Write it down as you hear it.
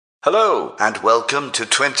Hello, and welcome to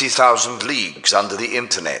 20,000 Leagues Under the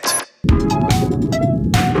Internet.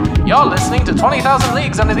 You're listening to 20,000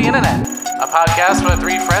 Leagues Under the Internet, a podcast where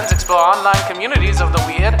three friends explore online communities of the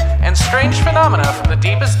weird and strange phenomena from the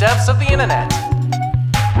deepest depths of the Internet.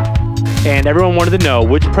 And everyone wanted to know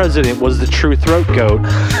which president was the true throat goat.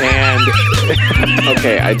 And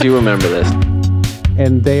okay, I do remember this.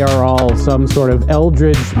 And they are all some sort of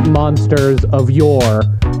eldritch monsters of yore,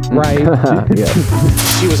 right? Yeah.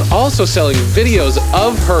 She was also selling videos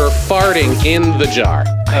of her farting in the jar.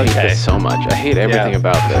 I hate this so much. I hate everything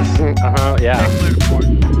about this. yeah.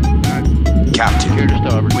 Captain,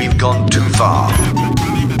 we've gone too far.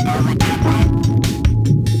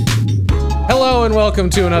 Hello and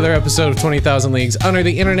welcome to another episode of 20,000 Leagues Under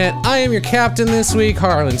the Internet. I am your captain this week,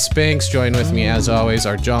 Harlan Spinks. Join with me as always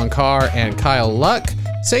are John Carr and Kyle Luck.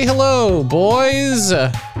 Say hello, boys.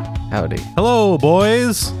 Howdy. Hello,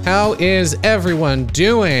 boys. How is everyone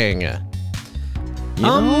doing? Should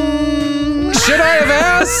I have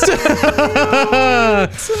asked?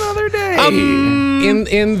 It's another day.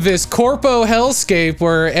 In this corpo hellscape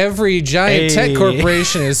where every giant tech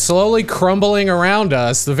corporation is slowly crumbling around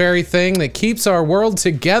us, the very thing that keeps our world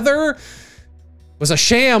together was a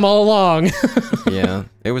sham all along. Yeah,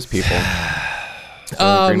 it was people.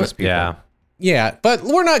 Yeah, but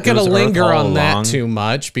we're not going to It was linger Earth all on that along. too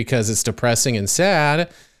much because it's depressing and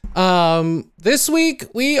sad. This week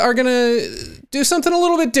we are going to do something a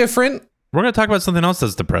little bit different. We're going to talk about something else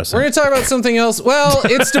that's depressing. We're going to talk about something else. Well,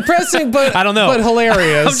 it's depressing, but I don't know. but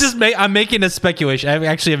hilarious. I'm making a speculation. I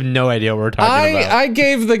actually have no idea what we're talking about. I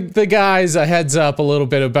gave the guys a heads up a little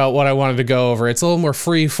bit about what I wanted to go over. It's a little more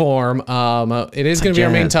free form. It is going to be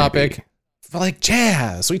our main jazz, topic. baby. But like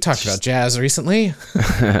jazz. We talked about jazz recently.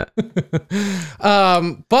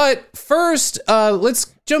 But first,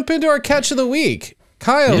 let's jump into our catch of the week.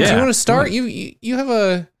 Kyle, do you want to start? You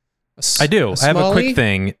have I do. I have a quick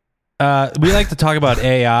thing. We like to talk about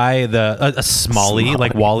AI, a Smally,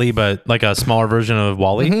 like Wall-E, but like a smaller version of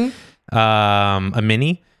Wall-E, a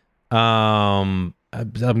mini. I'm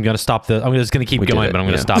gonna stop I'm just gonna keep going, but I'm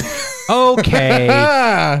gonna stop.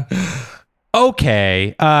 Okay.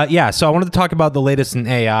 Okay. So I wanted to talk about the latest in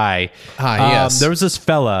AI. Yes. There's this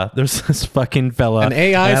fucking fella. An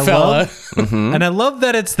AI fella. And I love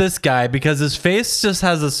that it's this guy because his face just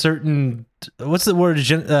has a certain, what's the word?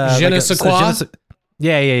 Je ne sais quoi?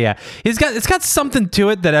 Yeah. It's got something to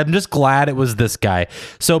it that I'm just glad it was this guy.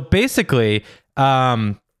 So basically,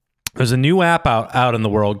 there's a new app out in the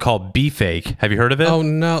world called BeFake. Have you heard of it? Oh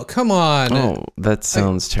no! Come on. Oh, that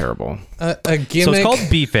sounds terrible. A gimmick. So it's called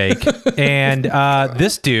BeFake, and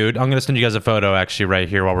this dude, I'm gonna send you guys a photo actually right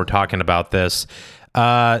here while we're talking about this.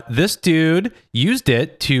 This dude used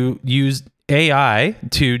AI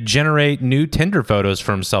to generate new Tinder photos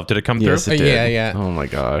for himself. Did it come Yes, through? it did. Yeah. Oh my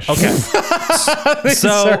gosh. Okay. These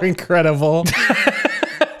are incredible.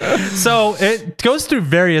 So it goes through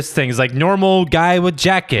various things, like normal guy with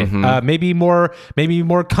jacket, maybe more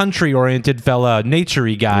country oriented fella,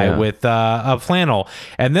 naturey guy with a flannel,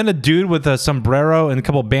 and then a dude with a sombrero and a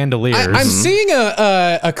couple bandoliers. I'm seeing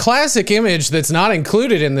a classic image that's not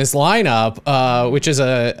included in this lineup, which is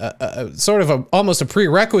a sort of almost a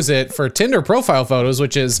prerequisite for Tinder profile photos,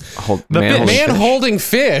 which is man holding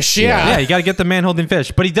fish. Yeah, you got to get the man holding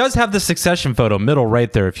fish, but he does have the Succession photo middle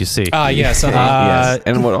right there if you see. Yes. Yes.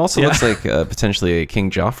 And what also looks like potentially a King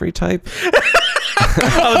Joffrey type.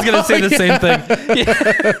 I was gonna say the same thing.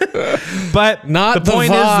 Yeah. But Not the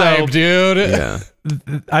point vibe, is though, dude. Yeah.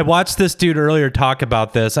 I watched this dude earlier talk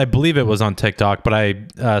about this. I believe it was on TikTok, but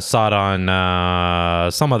I saw it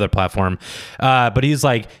on some other platform. But he's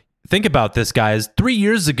like, think about this, guys. 3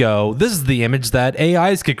 years ago, this is the image that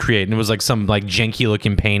AIs could create. And it was like some like janky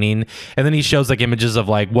looking painting. And then he shows like images of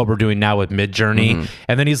like what we're doing now with Midjourney.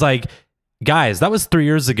 And then he's like, guys, that was 3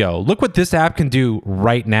 years ago. Look what this app can do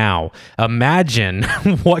right now. Imagine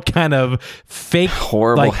what kind of fake,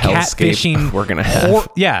 horrible like, hellscape catfishing we're gonna have.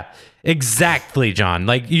 Yeah, exactly, John.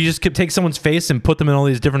 Like you just could take someone's face and put them in all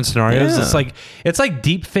these different scenarios. Yeah. It's like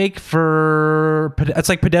deep fake it's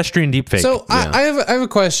like pedestrian deep fake. So I have a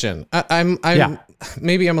question. I'm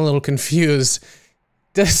maybe I'm a little confused.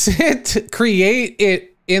 Does it create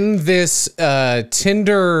it in this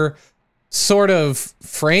Tinder sort of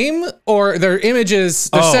frame, or their images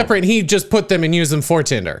they're separate and he just put them and used them for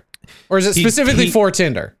Tinder, or is it specifically for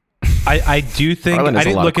Tinder? I do think Harlan I has a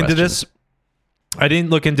didn't lot look of into this. I didn't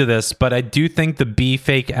look into this, but I do think the Be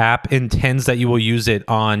Fake app intends that you will use it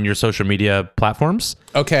on your social media platforms.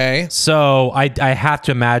 Okay. So I have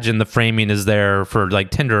to imagine the framing is there for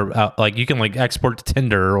like Tinder, like you can like export to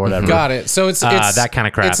Tinder or whatever. Got it. So it's that kind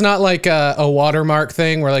of crap. It's not like a watermark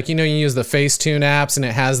thing where like, you use the Facetune apps and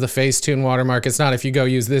it has the Facetune watermark. It's not if you go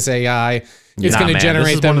use this AI, it's going to generate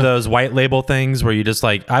this is them. one of those white label things where you just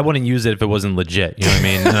like, I wouldn't use it if it wasn't legit. You know what I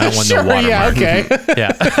mean? And I don't want Sure, no watermark. yeah, okay.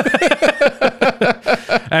 Yeah.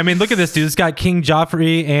 I mean, look at this dude. It's got King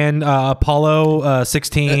Joffrey and Apollo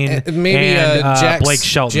 16. Maybe and Blake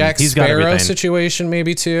Shelton. Jack He's got Sparrow everything. situation,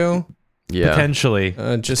 maybe too. Yeah. Potentially.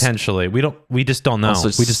 Potentially. We just don't know. Also,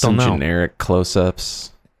 We just some don't know. generic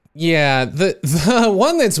close-ups. Yeah, the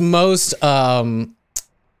one that's most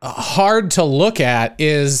hard to look at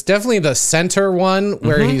is definitely the center one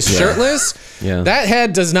where he's shirtless. Yeah. That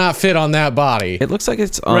head does not fit on that body. It looks like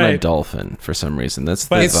it's on a Right. dolphin for some reason. That's the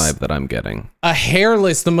But it's- vibe that I'm getting.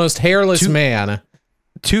 The most hairless man.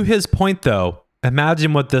 To his point, though,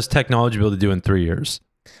 imagine what this technology will be able to do in 3 years.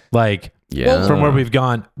 Like, Yeah. from where we've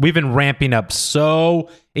gone, we've been ramping up so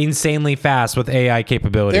insanely fast with AI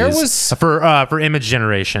capabilities There was- for image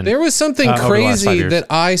generation. There was something over the last 5 crazy years. that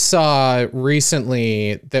I saw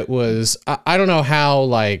recently that was, I don't know how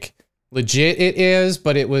like legit it is,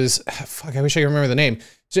 but it was, fuck, I wish I could remember the name.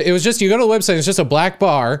 So it was just, you go to the website, it's just a black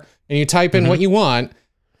bar and you type in what you want.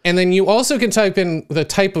 And then you also can type in the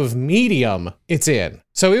type of medium it's in.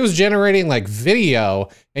 So it was generating like video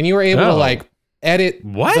and you were able to Oh. like edit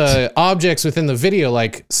What? the objects within the video,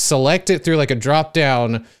 like select it through like a drop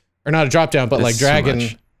down, or not a drop down, but This like is too drag in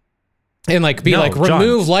much. and like be No, like John.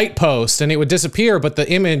 remove light post and it would disappear, but the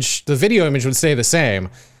video image would stay the same.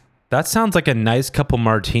 That sounds like a nice couple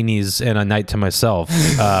martinis and a night to myself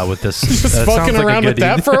with this. Just that fucking sounds like a around with good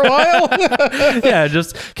that for a while. yeah,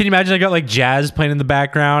 just can you imagine? I got like jazz playing in the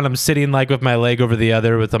background. I'm sitting like with my leg over the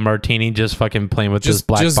other with a martini, just fucking playing with this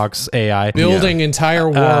black just box AI. Building entire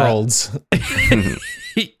worlds.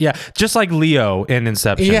 Yeah, just like Leo in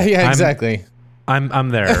Inception. Yeah, exactly. I'm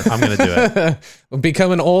there. I'm gonna do it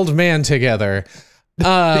Become an old man together.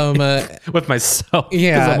 with myself.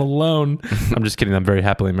 Yeah. because I'm alone. I'm just kidding. I'm very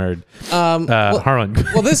happily married. Harlan.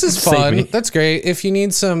 Well, this is Save fun. me. That's great. If you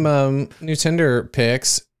need some new Tinder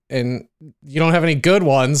pics and you don't have any good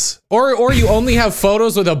ones, or you only have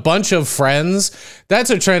photos with a bunch of friends, that's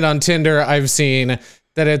a trend on Tinder I've seen.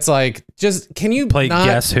 That it's like, just can you Play not,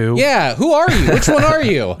 Guess Who? Yeah, who are you? Which one are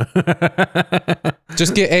you?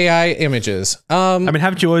 Just get AI images. I mean,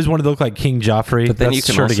 haven't you always wanted to look like King Joffrey? But then That's you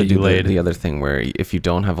can sure to also get you do laid. the other thing where if you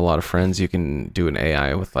don't have a lot of friends, you can do an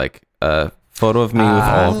AI with like a photo of me with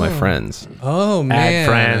all of my friends. Oh man, Add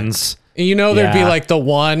friends. You know, there'd be Yeah. like the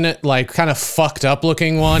one, like kind of fucked up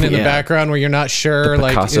looking one in the Yeah. background where you're not sure,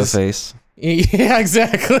 like Picasso is- face. Yeah,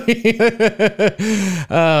 exactly.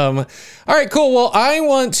 All right, cool. Well, I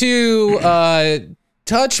want to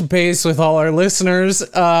touch base with all our listeners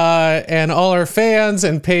and all our fans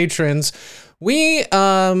and patrons. We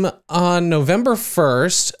on November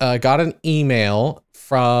 1st got an email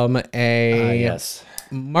from a Yes.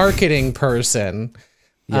 marketing person.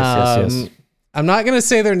 Yes. I'm not gonna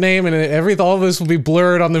say their name, and all of this will be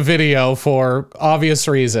blurred on the video for obvious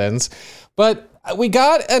reasons. But we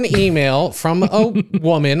got an email from a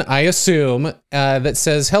woman, I assume, that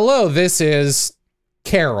says, "Hello, this is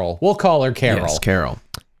Carol. We'll call her Carol, Yes, Carol.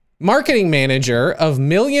 marketing manager of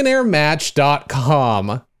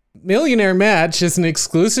MillionaireMatch.com. Millionaire Match is an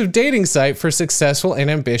exclusive dating site for successful and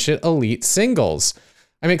ambitious elite singles.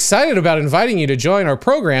 I'm excited about inviting you to join our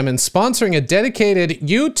program and sponsoring a dedicated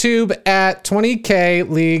YouTube at 20K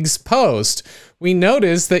Leagues post. We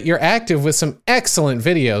noticed that you're active with some excellent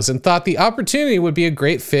videos and thought the opportunity would be a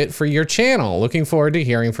great fit for your channel. Looking forward to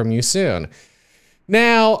hearing from you soon."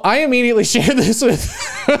 Now, I immediately shared this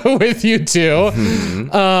with you two,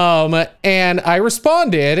 and I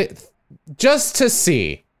responded just to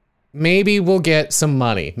see. Maybe we'll get some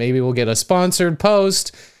money. Maybe we'll get a sponsored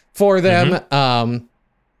post for them.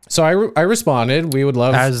 So I responded. We would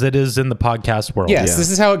love, As it is in the podcast world. yes, yeah. this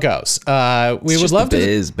is how it goes. We would Just love the to.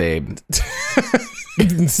 biz, babe.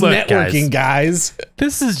 It's Look, networking, guys.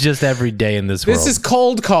 This is just every day in this world. This is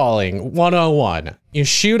cold calling 101. You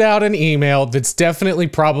shoot out an email that's definitely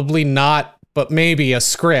probably not, but maybe a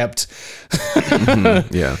script.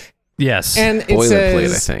 Yeah. yes. Boilerplate, And it I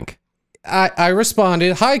says, think. I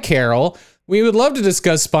responded, "Hi, Carol. We would love to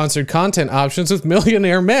discuss sponsored content options with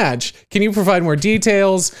Millionaire Match. Can you provide more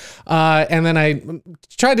details?" And then I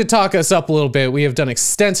tried to talk us up a little bit. We have done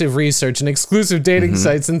extensive research and exclusive dating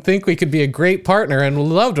sites and think we could be a great partner and would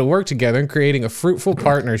love to work together in creating a fruitful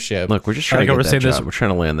partnership. Look, we're just trying to I think get we're that saying this- job. We're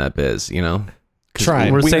trying to land that biz, you know? 'Cause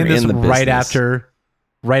Trying. We're saying this in the right business. after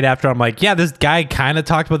right after I'm like, yeah, this guy kind of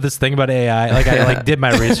talked about this thing about AI. Like I like did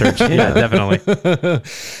my research. Yeah, definitely.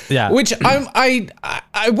 Yeah. Which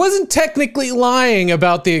I wasn't technically lying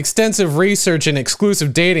about the extensive research and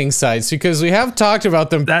exclusive dating sites because we have talked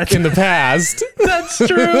about them in the past. That's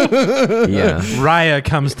true. Yeah. Raya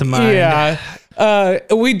comes to mind. Yeah.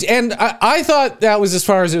 I thought that was as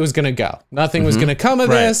far as it was going to go. Nothing was going to come of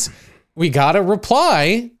this. We got a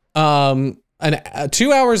reply 2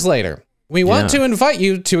 hours later. We want to invite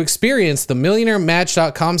you to experience the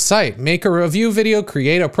MillionaireMatch.com site. Make a review video,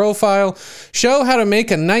 create a profile, show how to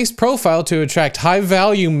make a nice profile to attract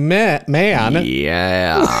high-value man.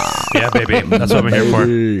 Yeah. Yeah, baby. That's what I'm here for.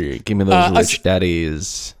 Give me those rich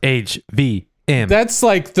daddies. HVM. That's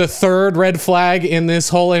like the third red flag in this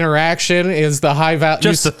whole interaction is the high value.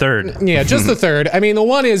 Just the third. Yeah, just the third. I mean, the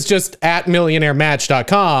one is just at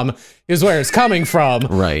millionairematch.com is where it's coming from.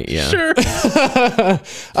 Right, yeah. Sure.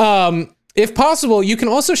 If possible, you can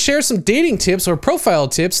also share some dating tips or profile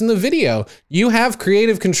tips in the video. You have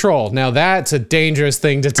creative control. Now that's a dangerous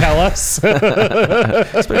thing to tell us.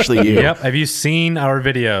 Especially you. Yep. Have you seen our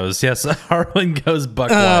videos? Yes, Harlan goes buck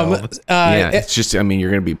wild. Yeah, it's just, I mean,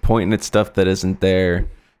 you're going to be pointing at stuff that isn't there.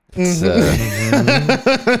 It's,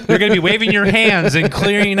 You're going to be waving your hands and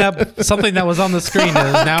clearing up something that was on the screen and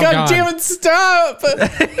is now God gone. damn it, stop!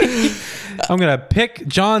 I'm going to pick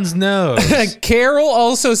John's nose. Carol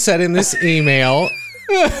also said in this email,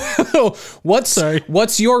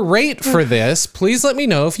 what's your rate for this? Please let me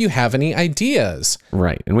know if you have any ideas.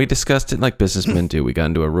 right. And we discussed it like businessmen do. We got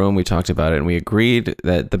into a room, we talked about it, and we agreed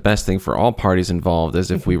that the best thing for all parties involved is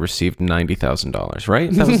if we received $90,000,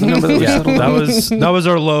 right? That was the number that we settled on? That was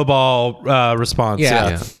our lowball response.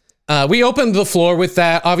 Yeah. Yeah. We opened the floor with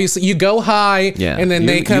that. Obviously, you go high, and then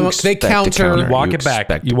they expect to counter. You walk You it back.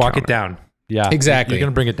 expect You to walk counter. it down. Yeah, Exactly. You're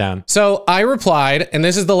going to bring it down. So I replied, and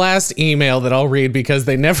this is the last email that I'll read because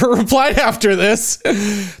they never replied after this.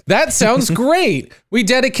 That sounds great. We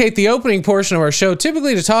dedicate the opening portion of our show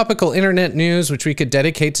typically to topical internet news, which we could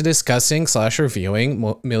dedicate to discussing /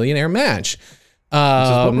 reviewing Millionaire Match. Which is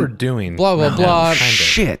what we're doing. Blah, blah, blah.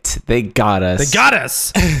 Shit, they got us. They got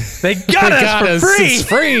us. They got us for free. It's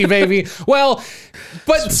free, baby. Well,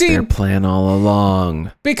 but see, Their plan all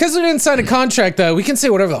along. because we didn't sign a contract, though, we can say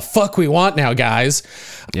whatever the fuck we want now, guys.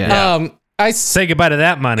 Yeah. Say goodbye to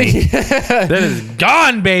that money. That is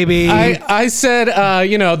gone, baby. I said,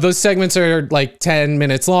 those segments are like 10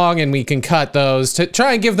 minutes long and we can cut those to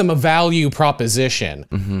try and give them a value proposition.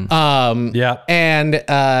 Yeah. And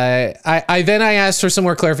I then asked for some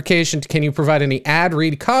more clarification. Can you provide any ad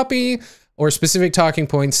read copy or specific talking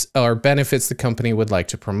points or benefits the company would like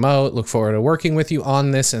to promote? Look forward to working with you on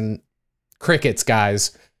this. And crickets,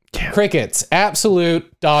 guys. Yeah. Crickets.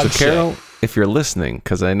 Absolute dog shit. Carol, if you're listening,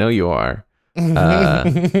 because I know you are,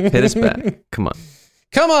 hit us back. Come on.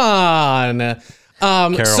 Come on.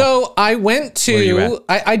 So I went Where you to,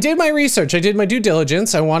 I did my research. I did my due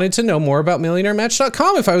diligence. I wanted to know more about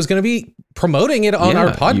MillionaireMatch.com if I was going to be promoting it on our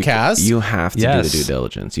podcast. You have to do Yes. the due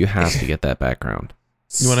diligence. You have to get that background.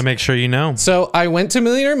 You want to make sure you know. So I went to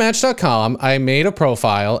MillionaireMatch.com. I made a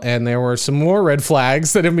profile, and there were some more red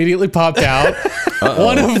flags that immediately popped out.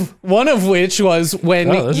 One of which was when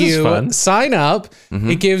this is you fun. sign up,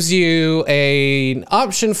 it gives you an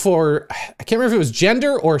option for, I can't remember if it was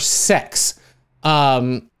gender or sex.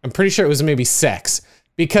 I'm pretty sure it was maybe sex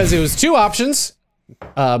because it was two options,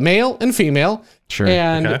 male and female. Sure.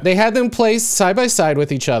 And Okay. they had them placed side by side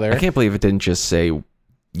with each other. I can't believe it didn't just say,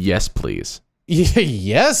 yes, please.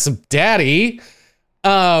 Yes, daddy.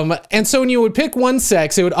 And so when you would pick one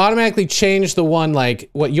sex, it would automatically change the one, like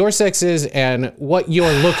what your sex is and what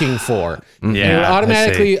you're looking for. And it would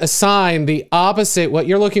automatically assign the opposite, what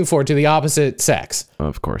you're looking for, to the opposite sex.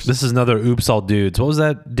 Of course. This is another Oops All Dudes. What was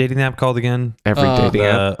that dating app called again? Every dating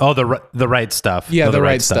app. The right stuff. Yeah, No, the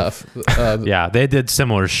right stuff. Yeah, they did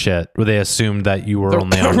similar shit where they assumed that you were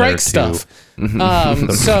only The on there right stuff.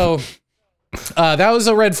 So that was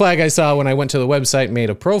a red flag I saw when I went to the website and made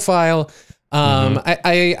a profile.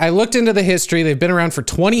 I looked into the history. They've been around for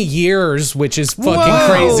 20 years, which is fucking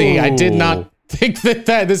crazy. I did not think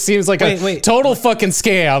that this seems like a total fucking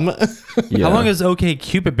scam. Yeah. How long has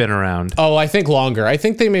OkCupid been around? Oh, I think longer. I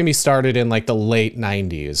think they maybe started in like the late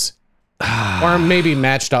 90s. Or maybe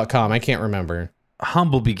Match.com. I can't remember.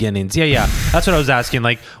 Humble beginnings. Yeah. That's what I was asking.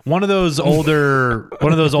 Like one of those older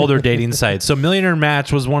dating sites. So Millionaire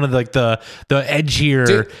Match was one of like the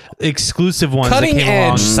edgier exclusive ones Cutting that came edge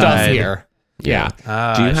alongside. stuff here. Yeah.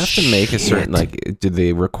 Do you have to make a certain, like, do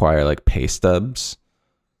they require like pay stubs?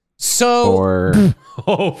 So Or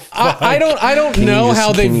I don't know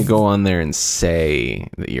how can you they. go on there and say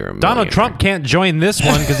that you're a Donald millionaire? Trump can't join this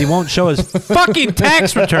one because he won't show his fucking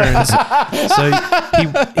tax returns. So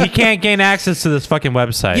he can't gain access to this fucking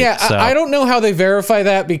website. Yeah, so. I don't know how they verify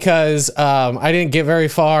that because I didn't get very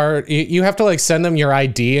far. You have to like send them your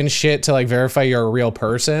ID and shit to like verify you're a real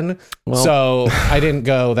person. So I didn't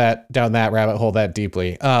go down that rabbit hole that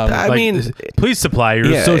deeply. I Like, mean, please supply your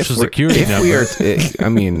yeah, social security number.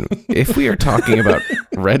 If we are talking about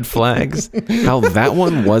red flags, how that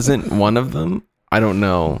one wasn't one of them, I don't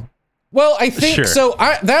know. Well, I think Sure. so.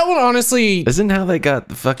 That one honestly, Isn't how they got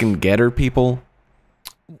the fucking Getter people?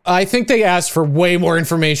 I think they asked for way more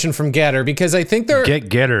information from Getter because I think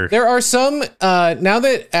Getter. there are some now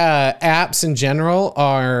that apps in general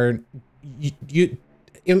are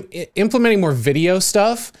implementing more video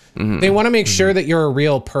stuff. They want to make sure that you're a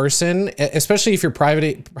real person, especially if you're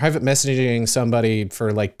private messaging somebody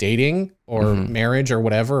for like dating or marriage or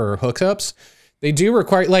whatever or hookups. They do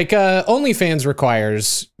require like OnlyFans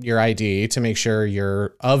requires your ID to make sure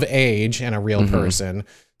you're of age and a real person.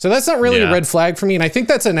 So that's not really a red flag for me, and I think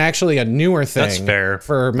that's actually a newer thing. That's fair.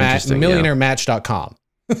 For Interesting, yeah. millionairematch.com.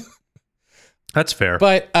 That's fair.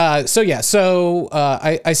 But I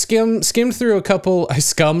skimmed through a couple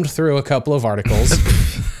of articles.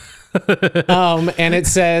 And it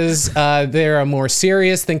says they're more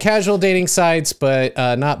serious than casual dating sites, but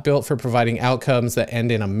not built for providing outcomes that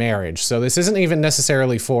end in a marriage. So this isn't even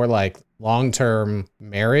necessarily for like long-term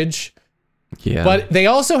marriage. Yeah. But they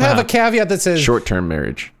also have a caveat that says short-term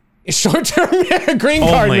marriage. Short-term green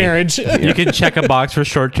card Only. marriage. You can check a box for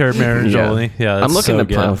short-term marriage only. Yeah, that's I'm looking so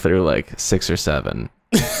to plow good. through like 6 or 7.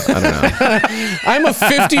 I don't know. I'm a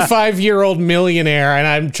 55-year-old millionaire, and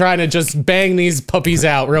I'm trying to just bang these puppies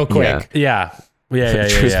out real quick. Yeah.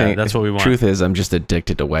 That's what we want. Truth is, I'm just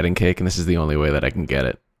addicted to wedding cake, and this is the only way that I can get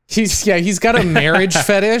it. He's got a marriage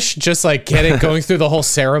fetish, just like going through the whole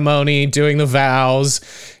ceremony, doing the vows.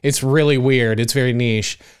 It's really weird. It's very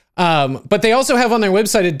niche. But they also have on their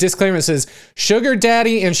website a disclaimer that says sugar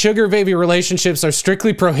daddy and sugar baby relationships are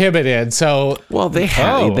strictly prohibited. So, Well, they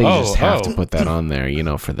just have to put that on there,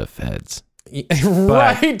 for the feds.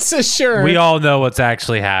 right, sure. We all know what's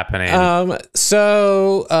actually happening.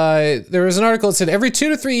 So there was an article that said every 2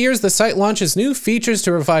 to 3 years, the site launches new features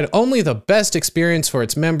to provide only the best experience for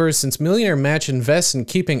its members. Since Millionaire Match invests in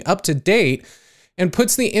keeping up to date and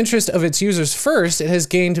puts the interest of its users first, it has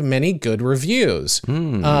gained many good reviews.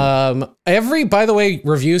 Every, by the way,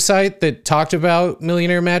 review site that talked about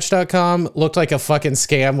millionairematch.com looked like a fucking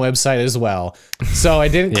scam website as well. So I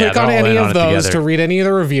didn't click they're on all any in of on it those together. to read any of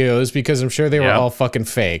the reviews because I'm sure they were all fucking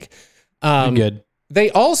fake. Good.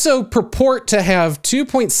 They also purport to have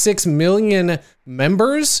 2.6 million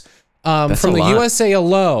members from a the lot. USA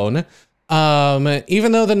alone.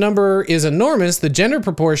 Even though the number is enormous, the gender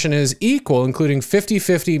proportion is equal, including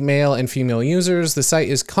 50-50 male and female users. The site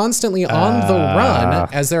is constantly on the run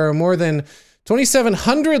as there are more than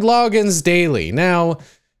 2,700 logins daily. Now,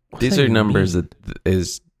 These are numbers that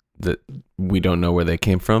we don't know where they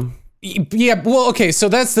came from. yeah, well, okay, so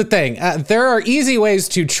that's the thing. There are easy ways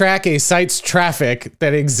to track a site's traffic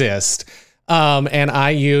that exist. And I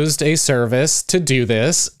used a service to do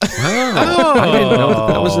this. I didn't know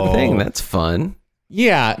that was a thing. That's fun.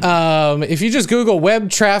 Yeah. If you just Google web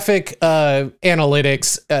traffic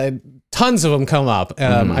analytics, tons of them come up.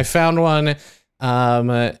 I found one.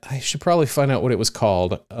 I should probably find out what it was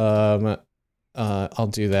called. I'll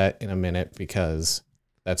do that in a minute because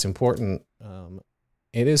that's important.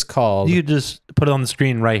 It is called... You just put it on the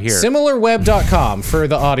screen right here. SimilarWeb.com for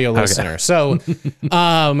the audio listener. So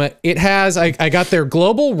it has, I got their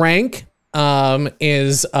global rank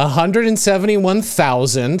is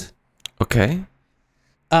 171,000. Okay.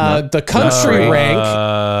 The country rank,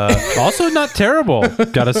 also not terrible,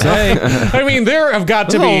 gotta say. I mean, there have got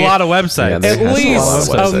to There's be a lot of websites. Yeah, at That's a lot least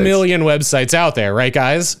of a websites. million websites out there, right,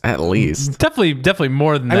 guys? At least. Definitely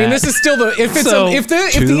more than that. I mean, this is still the if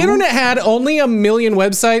the internet had only a million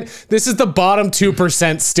website, this is the bottom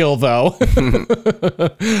 2% still though.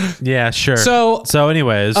 Yeah, sure. So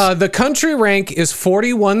anyways, the country rank is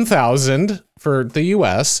 41,000 for the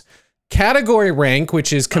US. Category rank,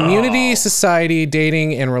 which is community, society,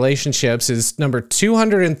 dating, and relationships, is number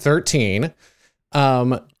 213.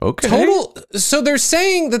 Okay. Total. So they're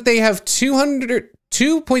saying that they have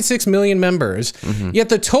 2.6 million members, yet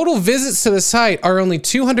the total visits to the site are only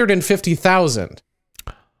 250,000.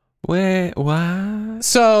 Wait, what?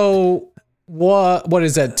 So what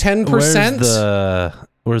is that? 10%?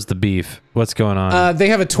 where's the beef? What's going on? They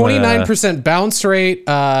have a 29% bounce rate.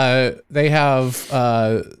 They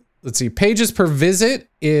have let's see, pages per visit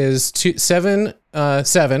is seven.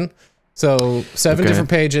 So 7 different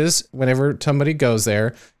pages whenever somebody goes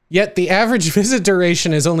there. Yet the average visit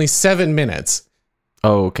duration is only 7 minutes.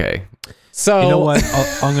 Oh, okay. So You know what?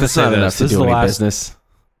 I'm going to That's say not enough this. to This is do the any last. business.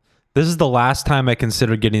 This is the last time I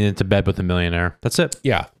considered getting into bed with a millionaire. That's it.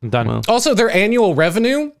 Yeah. I'm done. Well, Also, their annual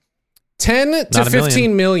revenue, 10 to Not a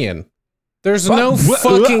 15 million. There's What? no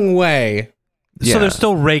fucking way. So they're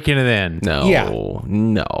still raking it in. No. Yeah.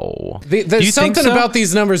 No. you There's think something so? about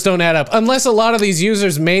these numbers don't add up. Unless a lot of these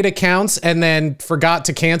users made accounts and then forgot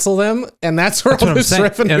to cancel them. And that's where That's what all I'm this saying.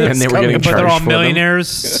 revenue And is they were coming getting But from. they're all charged for them. millionaires,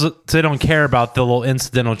 so they don't care about the little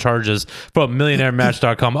incidental charges from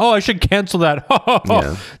millionairematch.com. Oh, I should cancel that.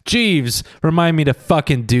 Yeah. Jeeves, remind me to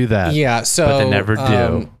fucking do that. Yeah, so But they never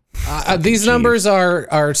do. These numbers are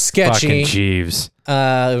Fucking sketchy, Jeeves.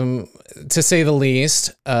 to say the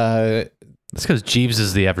least. That's because Jeeves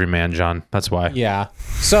is the everyman, John. That's why. Yeah.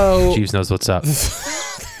 So, Jeeves knows what's up.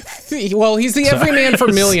 well, he's the everyman for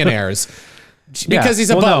millionaires because he's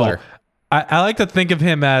a butler. No. I like to think of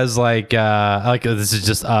him as like this is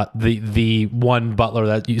just the one butler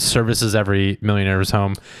that services every millionaire's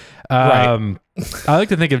home. Right. I like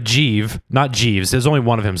to think of Jeeve, not Jeeves. There's only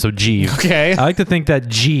one of him, so Jeeve. Okay. I like to think that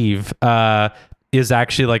Jeeve is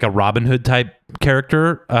actually like a Robin Hood type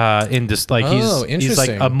character. In just like he's like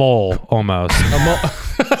interesting. a mole almost.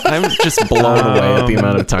 I'm just blown away at the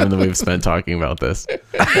amount of time that we've spent talking about this.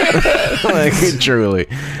 Like, truly.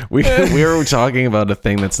 We were talking about a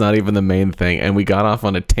thing that's not even the main thing, and we got off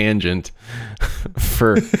on a tangent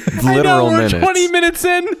for I know, literal we're minutes. 20 minutes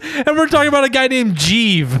in, and we're talking about a guy named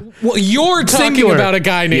Jeeve. Well, you're talking Singular. about a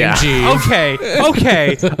guy named Yeah. G.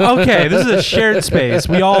 Okay. This is a shared space.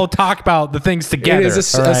 We all talk about the things together. It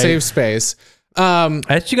is all a right? safe space. I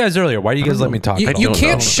asked you guys earlier. Why do you guys let me talk? You, I you don't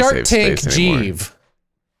can't know. Shark Safe Tank space anymore. Jeeve.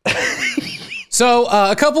 So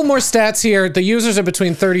a couple more stats here. The users are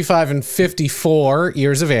between 35 and 54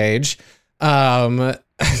 years of age.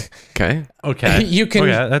 Okay. Okay. You can-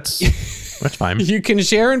 Okay, that's fine. You can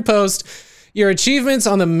share and post your achievements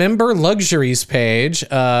on the member luxuries page.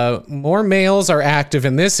 More males are active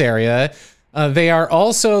in this area. They are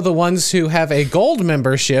also the ones who have a gold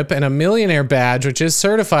membership and a millionaire badge, which is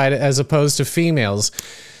certified as opposed to females.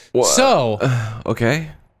 So, Okay.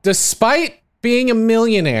 despite being a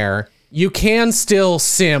millionaire, you can still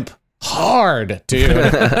simp hard, dude.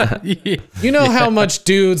 You know how much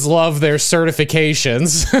dudes love their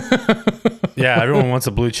certifications. Yeah, everyone wants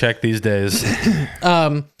a blue check these days.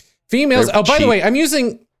 Females. They're Oh, by the cheap. way, I'm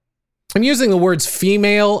using the words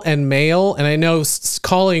female and male, and I know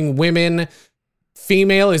calling women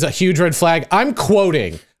female is a huge red flag. I'm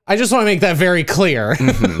quoting. I just want to make that very clear.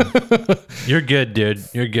 You're good, dude.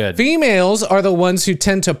 You're good. Females are the ones who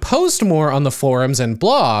tend to post more on the forums and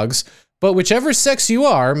blogs, but whichever sex you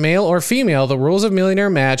are, male or female, the rules of Millionaire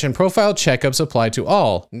Match and profile checkups apply to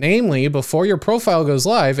all. Namely, before your profile goes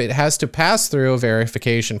live, it has to pass through a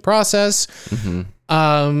verification process.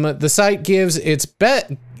 The site gives its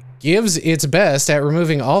best at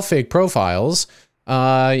removing all fake profiles.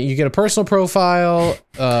 You get a personal profile.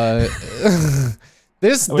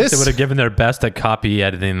 This I wish they would have given their best at copy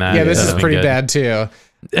editing that. yeah, this is That'd be pretty good. bad too.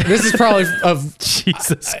 This is probably of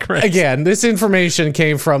Jesus Christ. again. This information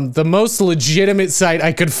came from the most legitimate site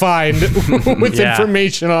I could find with Yeah.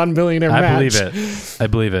 information on Millionaire I Match.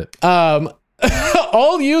 believe it.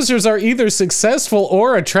 All users are either successful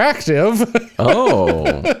or attractive.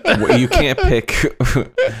 Oh. Well, you can't pick.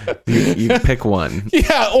 you pick one.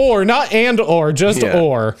 Yeah, or not and or, just Yeah.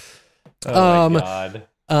 or. Oh my God.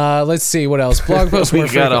 Let's see what else. Blog posts We more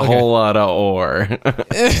got a frequent- okay. whole lot of or.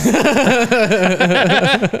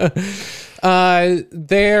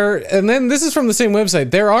 There, and then this is from the same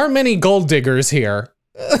website. There are many gold diggers here.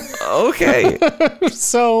 Okay.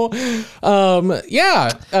 So,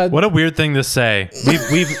 yeah, What a weird thing to say.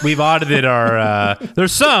 We've audited our.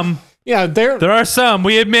 There's some. yeah. There are some.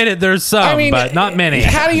 We admit it. There's some, I mean, but not many.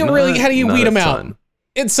 How do you Not weed a them out? ton.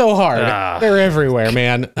 It's so hard. Ah. They're everywhere,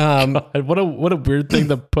 man. What a weird thing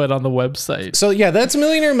to put on the website. So yeah, that's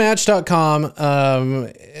millionairematch.com.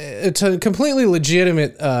 It's a completely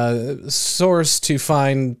legitimate source to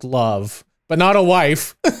find love, but not a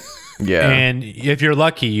wife. Yeah. And if you're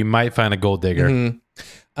lucky, you might find a gold digger.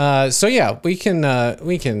 Mm-hmm. So yeah, we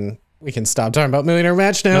can stop talking about Millionaire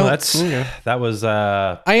Match now. No, that was.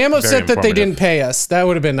 I am upset that they didn't pay us. That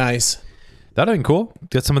would have been nice. That'd been cool.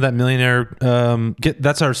 Get some of that millionaire.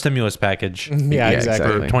 That's our stimulus package. Yeah,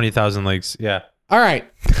 exactly. For 20,000 likes. Yeah. All right.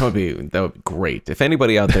 That would be great. If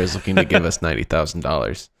anybody out there is looking to give us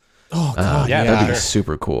 $90,000, Oh god. yeah, that'd for be sure.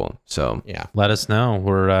 super cool. So Yeah. Let us know.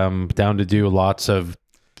 We're down to do lots of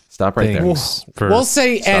Stop right there. things. We'll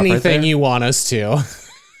say Stop right anything there. you want us to.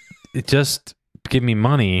 Just give me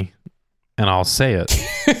money, and I'll say it.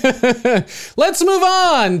 Let's move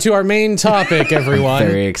on to our main topic, everyone.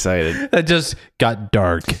 Very excited. That just got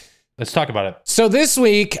dark. Let's talk about it. So this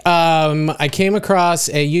week, I came across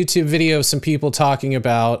a YouTube video of some people talking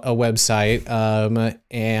about a website,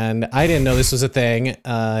 and I didn't know this was a thing.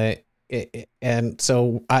 And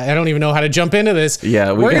so I don't even know how to jump into this.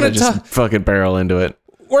 Yeah, we're gonna just fucking barrel into it.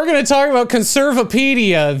 We're gonna talk about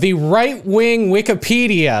Conservapedia, the right-wing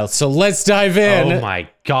Wikipedia. So let's dive in. Oh my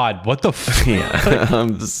god, what the f- Yeah,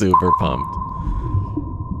 I'm super pumped.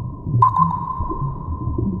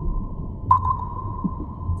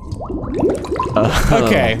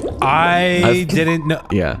 Okay. I didn't know.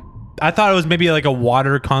 Yeah. I thought it was maybe like a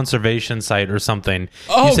water conservation site or something.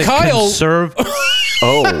 Oh, You said Kyle.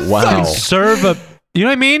 Oh, wow. conserve a. You know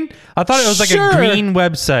what I mean? I thought it was like Sure. a green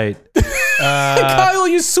website. Kyle,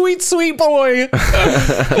 you sweet, sweet boy.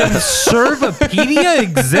 Conservapedia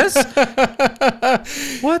exists?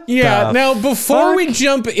 What? Yeah. the Now, before fuck? we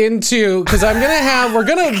jump into, because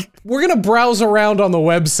we're gonna browse around on the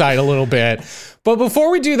website a little bit. But before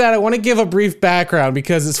we do that, I want to give a brief background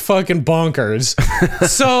because it's fucking bonkers.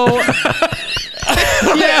 So,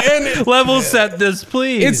 yeah, and level set this,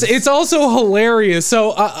 please. it's also hilarious.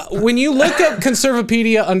 So when you look up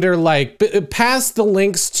Conservapedia under like past the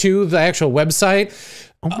links to the actual website,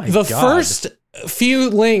 the God. first few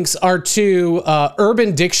links are to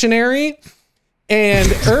Urban Dictionary.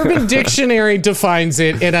 And Urban Dictionary defines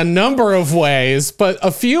it in a number of ways, but a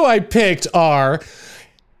few I picked are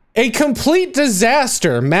a complete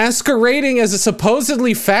disaster masquerading as a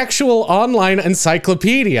supposedly factual online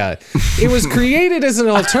encyclopedia. It was created as an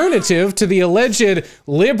alternative to the alleged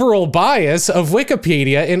liberal bias of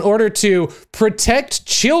Wikipedia in order to protect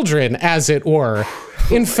children, as it were.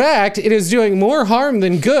 In fact, it is doing more harm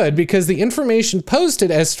than good because the information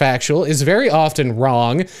posted as factual is very often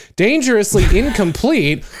wrong, dangerously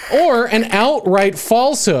incomplete, or an outright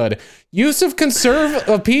falsehood. Use of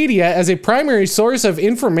Conservapedia as a primary source of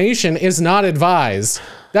information is not advised.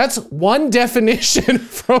 That's one definition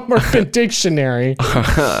from Urban Dictionary.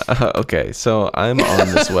 Okay, so I'm on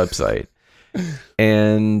this website,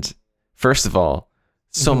 and first of all,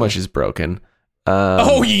 so much is broken.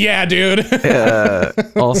 Oh yeah, dude.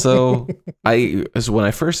 Also, when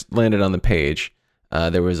I first landed on the page,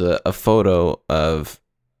 there was a photo of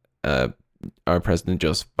our president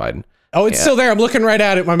Joseph Biden Oh, it's still there. I'm looking right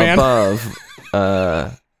at it, my man. above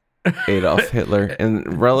Adolf Hitler, and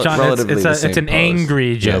John, relatively it's the same an pose.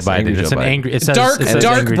 angry Joe Yes, Biden. angry It's Joe an Biden. angry. It says, Dark- it says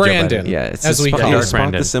Dark angry Joe Brandon. Biden. Yeah, it's as we spot, call you it. spot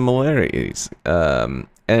Brandon. the similarities.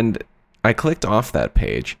 And I clicked off that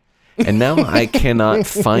page, and now I cannot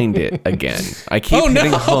find it again. I keep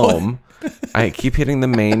hitting home. I keep hitting the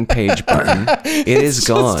main page button. It is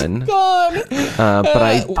gone. Gone.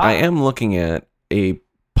 But I am looking at a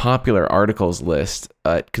popular articles list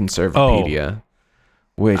at Conservapedia,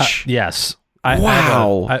 which Yes.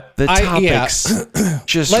 wow, the yeah. topics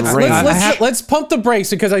just Let's range. let's pump the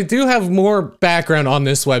brakes because I do have more background on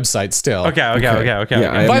this website still. Okay. Yeah,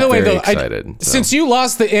 I am By the way, very though, excited. since you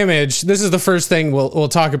lost the image, this is the first thing we'll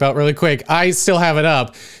talk about really quick. I still have it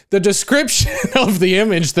up. The description of the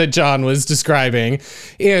image that John was describing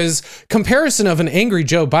is comparison of an angry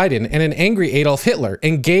Joe Biden and an angry Adolf Hitler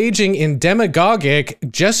engaging in demagogic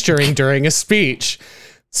gesturing during a speech.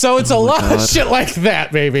 So it's a lot of shit like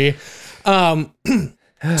that, baby.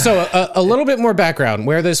 So a little bit more background,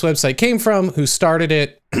 where this website came from, who started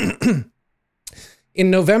it. In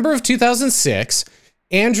November of 2006,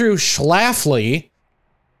 Andrew Schlafly,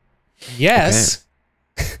 yes,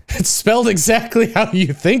 it's spelled exactly how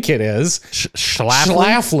you think it is,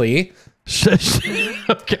 Schlafly,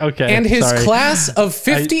 Okay. and his sorry. class of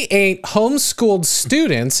 58 homeschooled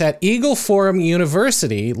students at Eagle Forum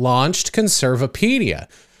University launched Conservapedia,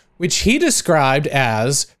 which he described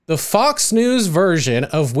as the Fox News version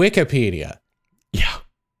of Wikipedia. Yeah.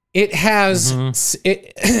 It has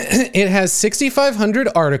it has 6,500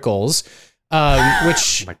 articles,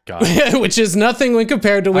 which my God. which is nothing when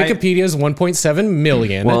compared to Wikipedia's 1.7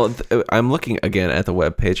 million. Well, I'm looking again at the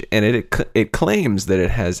webpage, and it claims that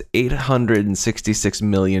it has 866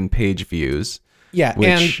 million page views. yeah,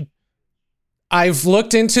 which- and I've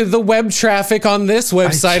looked into the web traffic on this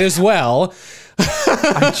website as well.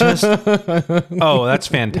 Oh, that's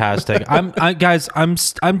fantastic. Guys, I'm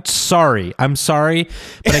sorry. I'm sorry,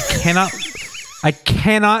 but I cannot. I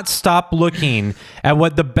cannot stop looking at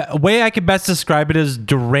what the way I could best describe it is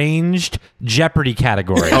deranged Jeopardy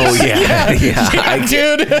category. Oh yeah,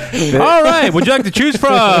 Dude. All right. Would you like to choose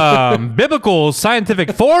from biblical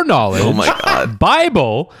scientific foreknowledge? Oh my God.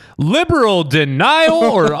 Bible, liberal denial,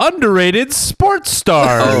 or underrated sports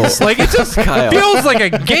stars? Like it just Kyle. feels like a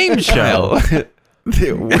game show. Kyle.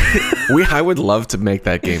 I would love to make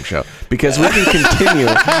that game show because we can continue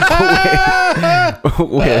with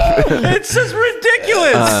It's just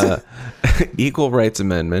ridiculous. Equal Rights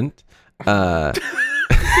Amendment,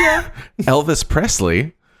 Elvis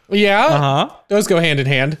Presley, Yeah. Those go hand in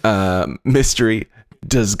hand. mystery.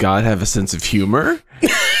 Does God have a sense of humor?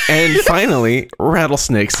 And finally,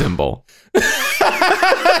 rattlesnake symbol.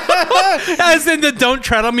 As in the "Don't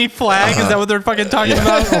Tread on Me" flag. Is that what they're fucking talking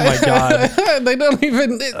about? Oh my god. They don't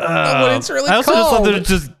even know what it's really I also just called. thought there's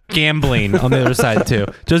just gambling on the other side too.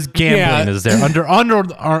 Just gambling Yeah. is there under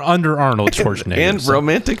Arnold Schwarzenegger. And So-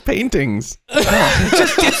 romantic paintings.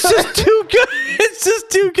 it's just too good. It's just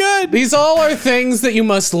too good. These all are things that you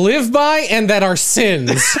must live by and that are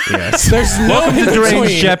sins. Yes. There's no Welcome in to Deranged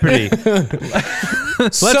between. Jeopardy.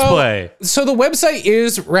 Let's play. So the website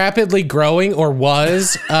is rapidly growing, or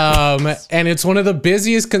was, and it's one of the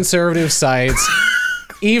busiest conservative sites,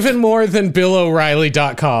 even more than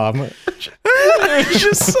BillO'Reilly.com.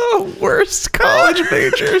 Just so worst college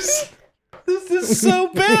majors. This is so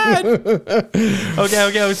bad.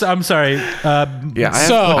 Okay. I'm sorry. Yeah,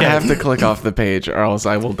 I have to click off the page or else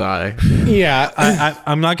I will die. Yeah.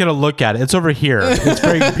 I'm not gonna look at it. It's over here. It's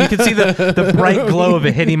very. You can see the bright glow of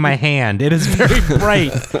it hitting my hand. It is very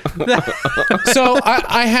bright. So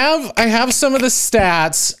I have some of the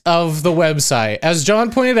stats of the website. As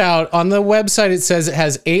John pointed out, on the website it says it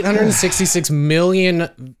has 866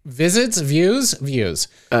 million visits, views.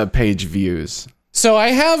 Page views. So I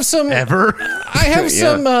have some I have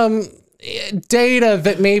some data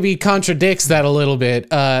that maybe contradicts that a little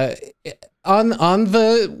bit. On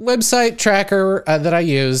the website tracker that I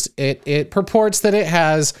used, it purports that it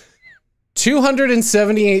has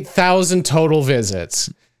 278,000 total visits.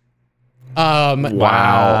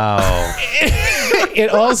 Wow. It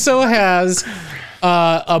also has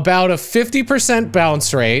about a 50%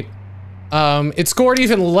 bounce rate. It scored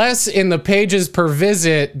even less in the pages per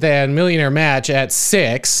visit than Millionaire Match at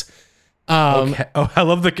 6. Okay. Oh, I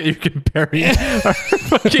love you're comparing our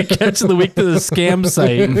fucking catch of the week to the scam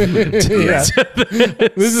site.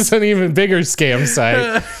 This is an even bigger scam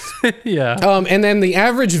site. Yeah. And then the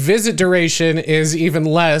average visit duration is even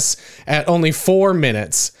less at only 4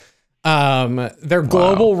 minutes. Their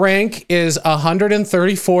global rank is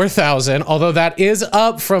 134,000, although that is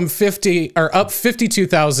up from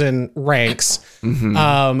 52,000 ranks.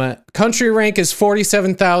 Country rank is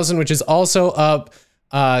 47,000, which is also up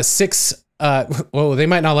they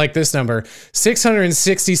might not like this number,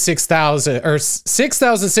 666,000 or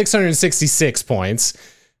 6,666 points.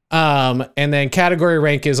 And then category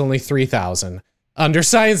rank is only 3,000 under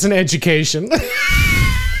science and education.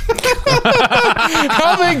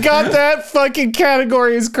 How they got that fucking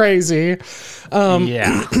category is crazy.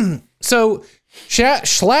 Yeah. So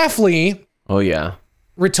Schlafly Oh yeah.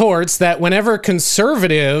 retorts that whenever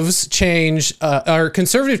conservative changes are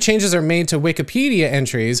made to Wikipedia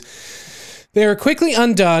entries, they are quickly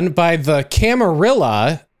undone by the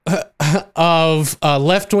camarilla of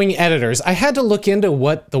left-wing editors. I had to look into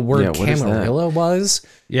what the word what is that? camarilla was.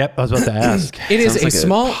 Yep. I was about to ask. It is Sounds a like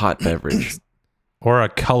small hot beverage. Or a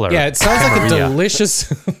color. Yeah, it sounds like a Camarilla. delicious.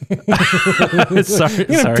 sorry.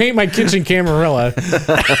 I'm gonna paint my kitchen camarilla.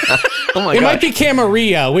 Oh my It god. might be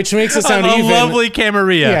camarilla, which makes it sound a even. lovely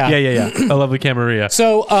camarilla. Yeah. Yeah. A lovely camarilla.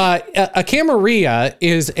 So, a camarilla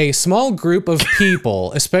is a small group of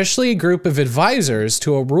people, especially a group of advisors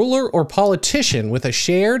to a ruler or politician with a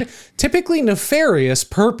shared, typically nefarious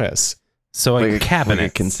purpose. So a cabinet.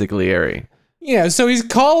 Like a consigliere. Yeah, so he's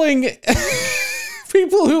calling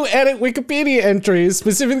people who edit Wikipedia entries,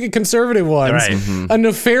 specifically conservative ones, Right. a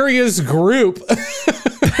nefarious group.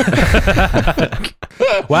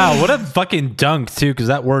 Wow, what a fucking dunk too, because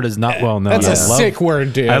that word is not well known. That's a sick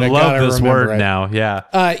word, dude. I gotta love this remember word it. now.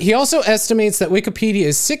 Yeah. He also estimates that Wikipedia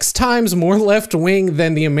is 6 times more left-wing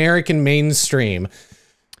than the American mainstream.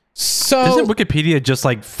 So Isn't Wikipedia just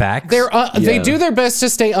like facts? they do their best to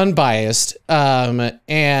stay unbiased,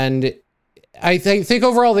 and I think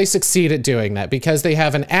overall they succeed at doing that because they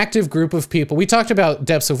have an active group of people. We talked about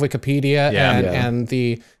depths of Wikipedia and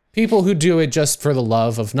the people who do it just for the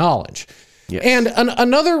love of knowledge. Yes. And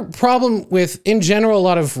another problem with, in general, a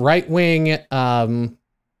lot of right-wing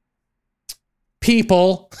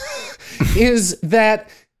people is that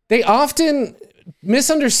they often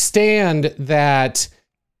misunderstand that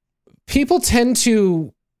people tend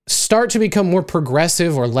to start to become more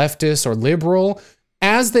progressive or leftist or liberal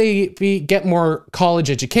as they get more college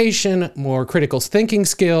education, more critical thinking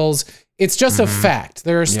skills. It's just a fact.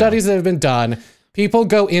 There are studies that have been done. People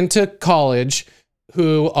go into college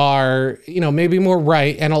who are, maybe more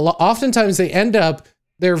right, and oftentimes they end up,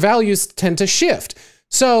 their values tend to shift.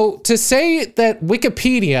 So to say that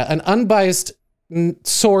Wikipedia, an unbiased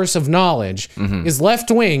source of knowledge, is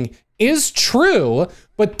left-wing is true,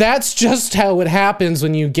 but that's just how it happens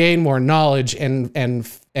when you gain more knowledge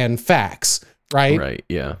and facts, right? Right.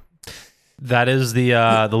 Yeah. That is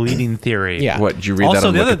the leading theory. Yeah. What, did you read Also, that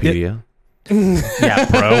on the other- Wikipedia? Yeah,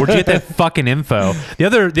 bro. Where'd you get that fucking info? The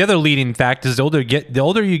other leading fact is the older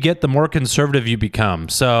you get, the more conservative you become.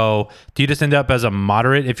 So do you just end up as a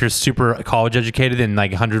moderate if you're super college educated and like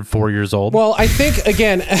 104 years old? Well, I think,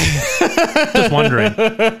 again, Just wondering.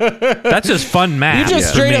 That's just fun math. you just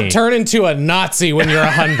for straight me. up turn into a Nazi when you're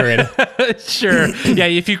 100. Sure. Yeah,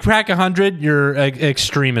 if you crack 100, you're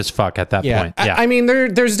extreme as fuck at that Yeah. point. Yeah. I mean,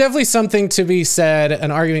 there's definitely something to be said.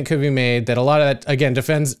 An argument could be made that a lot of that, again,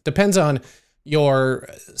 depends on your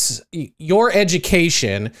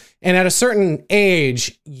education, and at a certain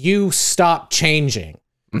age you stop changing.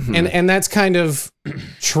 And that's kind of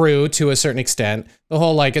true to a certain extent. The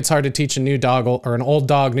whole, like, it's hard to teach a new dog or an old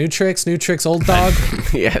dog new tricks, old dog.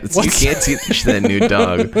 Yes, you can't teach that new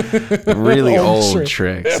dog really old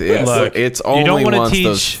tricks. It's only don't wanna wants teach-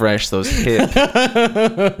 those fresh, those hip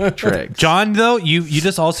tricks. John, though, you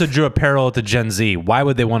just also drew a parallel to Gen Z. Why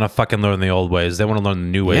would they want to fucking learn the old ways? They want to learn the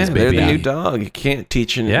new ways, Yeah, they're baby. the new dog. You can't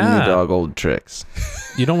teach a new dog old tricks.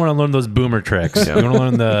 You don't want to learn those boomer tricks. You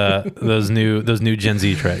want to learn those new Gen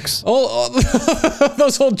Z tricks.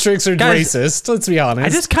 Those old tricks are Guys, racist. Let's be honest.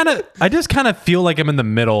 I just kind of feel like I'm in the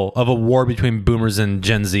middle of a war between boomers and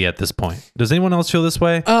Gen Z at this point. Does anyone else feel this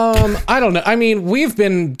way? I don't know. I mean, we've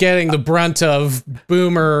been getting the brunt of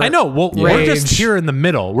boomer. I know. Well, we're just rage. here in the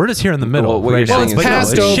middle. We're just here in the middle. Well, what you're Well, saying it's is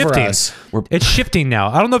passed it's over shifting. us. It's shifting now.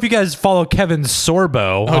 I don't know if you guys follow Kevin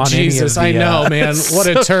Sorbo. Oh, on Jesus. any I of the, know, man. What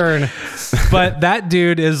a turn. But that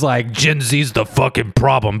dude is like, Gen Z's the fucking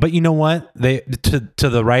problem. But you know what? They to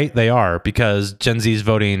the right they are, because Gen Z's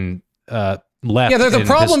voting left. Yeah, they're the in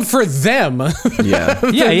problem for them. Yeah.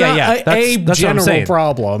 Yeah. Not a That's what I'm general saying.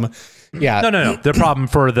 problem. Yeah. No. The problem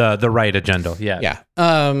for the right agenda. Yeah.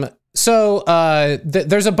 Yeah. So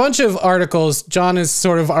there's a bunch of articles. John has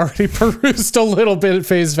sort of already perused a little bit at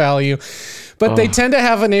face value, but they tend to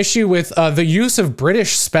have an issue with the use of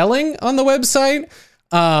British spelling on the website.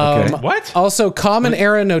 What? Also, common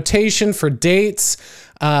era notation for dates,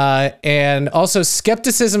 and also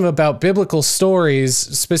skepticism about biblical stories,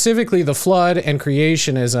 specifically the flood and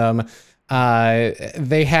creationism.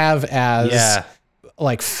 They have as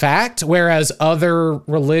like fact, whereas other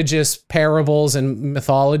religious parables and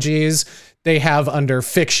mythologies they have under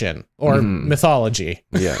fiction or mythology.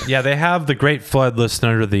 Yeah. Yeah, they have the Great Flood listed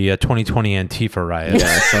under the 2020 Antifa riot. Yeah,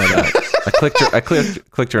 I saw that. I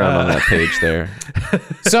clicked around on that page there.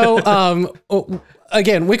 So,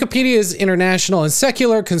 again, Wikipedia is international and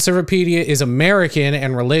secular. Conservapedia is American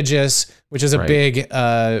and religious, which is a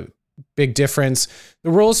big difference. The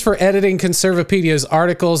rules for editing Conservapedia's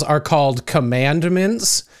articles are called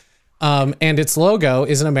commandments, and its logo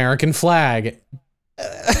is an American flag.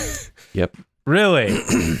 Yep. Really?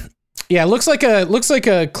 Yeah, it looks like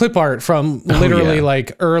a clip art from literally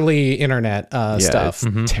like early internet stuff.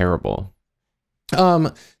 It's terrible.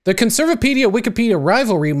 The Conservapedia Wikipedia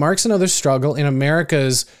rivalry marks another struggle in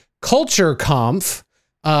America's Culture Kampf,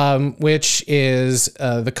 which is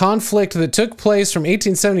the conflict that took place from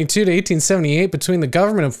 1872 to 1878 between the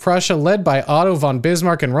government of Prussia, led by Otto von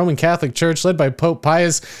Bismarck, and Roman Catholic Church, led by Pope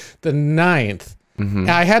Pius IX.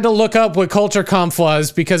 I had to look up what Culture Kampf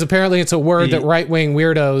was because apparently it's a word that right-wing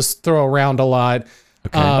weirdos throw around a lot.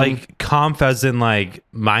 Okay. Like Kampf as in like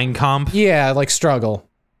Mein Kampf? Yeah, like struggle.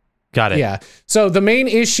 Got it. Yeah. So the main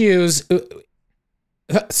issues,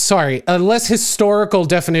 a less historical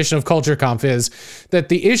definition of Culture Kampf is that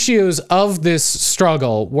the issues of this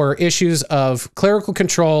struggle were issues of clerical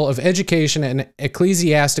control of education and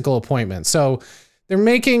ecclesiastical appointments. So they're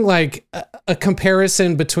making like a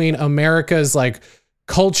comparison between America's like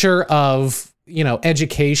culture of,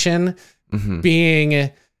 education being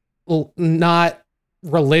not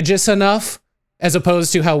religious enough, as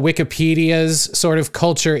opposed to how Wikipedia's sort of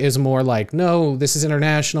culture is more like, no, this is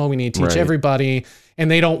international. We need to teach everybody. And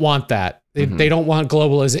they don't want that. They don't want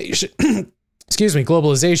globalization. Excuse me,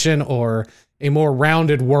 globalization or a more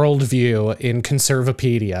rounded worldview in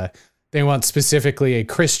Conservapedia. They want specifically a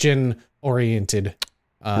Christian-oriented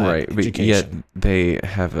Right, but education. yet they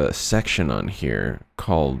have a section on here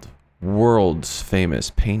called world's famous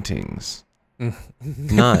paintings.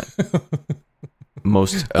 Not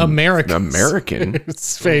most American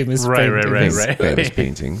It's famous Right, paintings. right. famous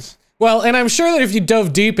paintings. Well, and I'm sure that if you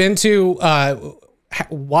dove deep into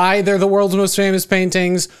why they're the world's most famous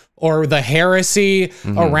paintings or the heresy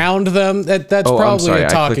around them, that's Oh, I'm probably sorry. a I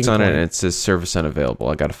talking clicked on point. it and it says service unavailable.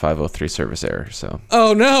 I got a 503 service error, so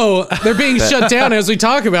Oh no, they're being shut down as we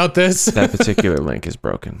talk about this. that particular link is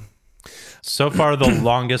broken. So far, the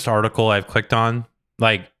longest article I've clicked on,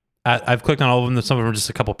 like I've clicked on all of them. Some of them are just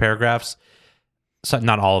a couple paragraphs. So,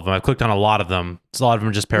 not all of them. I've clicked on a lot of them. A lot of them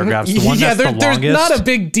are just paragraphs. The one that's the there's longest. not a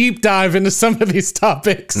big deep dive into some of these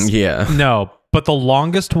topics. Yeah. No, but the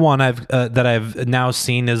longest one that I've now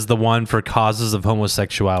seen is the one for causes of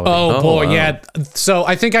homosexuality. Oh, Oh, boy, wow. yeah. So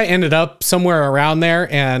I think I ended up somewhere around there,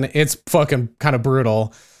 and it's fucking kind of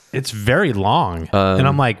brutal. It's very long, and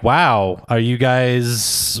I'm like, wow, are you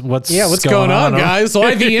guys? What's going on, guys?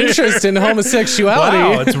 Why the interest in homosexuality?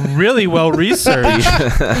 Wow, it's really well researched.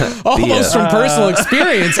 Almost from personal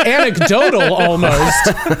experience, anecdotal almost.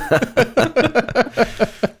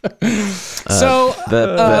 So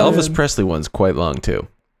The Elvis Presley one's quite long too.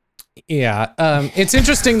 yeah, it's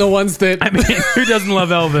interesting the ones that I mean, who doesn't love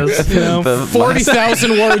Elvis? You know? The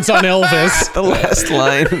 40,000 words on Elvis. The last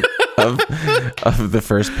line of the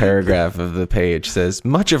first paragraph of the page says,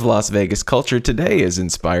 "Much of Las Vegas culture today is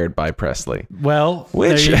inspired by Presley." Well,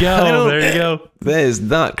 Which, there you I go. don't- There you go. That is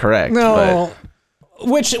not correct. No.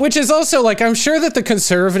 Which is also like, I'm sure that the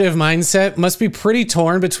conservative mindset must be pretty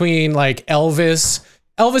torn between like Elvis's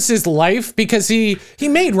life, because he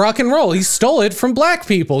made rock and roll. He stole it from black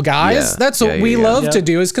people, guys. Yeah. That's what we Yeah. love to Yep.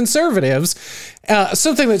 do as conservatives.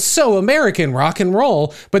 Something that's so American, rock and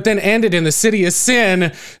roll, but then ended in the city of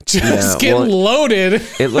sin, just getting loaded.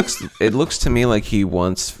 It looks to me like he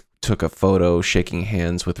once took a photo shaking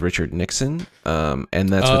hands with Richard Nixon, and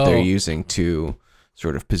that's what they're using to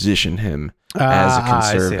sort of position him as a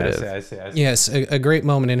conservative. I see. Yes, a great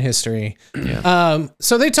moment in history.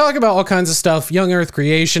 So they talk about all kinds of stuff, young earth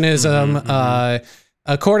creationism.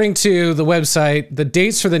 According to the website, the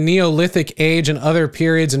dates for the Neolithic age and other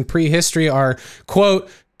periods in prehistory are, quote,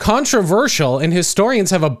 controversial, and historians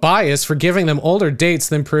have a bias for giving them older dates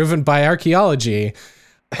than proven by archaeology.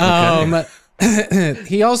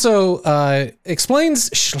 He also explains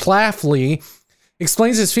Schlafly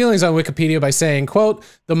explains his feelings on Wikipedia by saying, quote,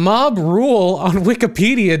 the mob rule on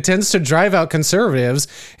Wikipedia tends to drive out conservatives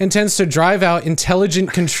and tends to drive out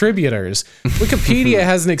intelligent contributors. Wikipedia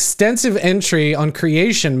has an extensive entry on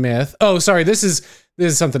creation myth. Oh, sorry, this is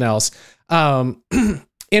something else.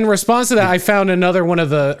 In response to that, I found another one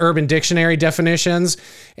of the Urban Dictionary definitions,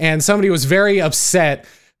 and somebody was very upset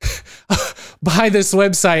by this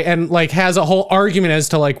website and like has a whole argument as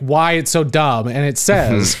to like why it's so dumb. And it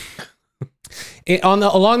says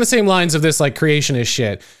along the same lines of this like creationist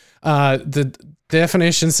shit, the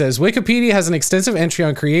definition says Wikipedia has an extensive entry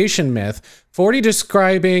on creation myth. 40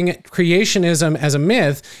 describing creationism as a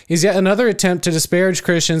myth is yet another attempt to disparage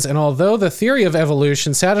Christians, and although the theory of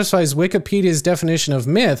evolution satisfies Wikipedia's definition of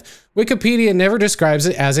myth, Wikipedia never describes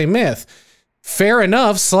it as a myth. Fair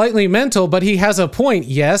enough, slightly mental, but he has a point,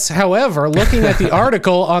 yes. However, looking at the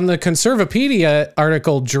article on the Conservapedia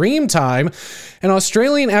article Dreamtime, an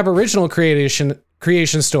Australian Aboriginal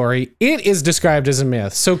creation story, it is described as a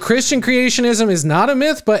myth. So Christian creationism is not a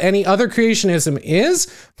myth, but any other creationism is?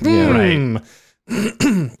 Right.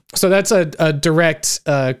 So that's a direct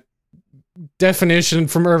definition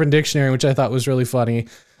from Urban Dictionary, which I thought was really funny.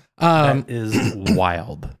 That is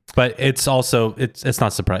wild. But it's also it's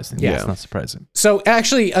not surprising. Yeah. It's not surprising. So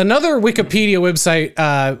actually, another Wikipedia website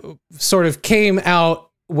sort of came out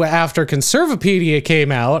after Conservapedia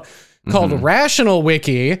came out, called Rational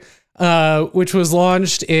Wiki, which was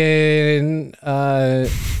launched in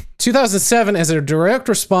 2007 as a direct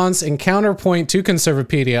response and counterpoint to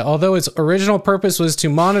Conservapedia. Although its original purpose was to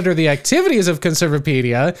monitor the activities of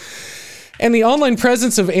Conservapedia and the online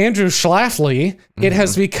presence of Andrew Schlafly, it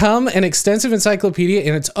has become an extensive encyclopedia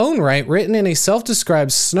in its own right, written in a self-described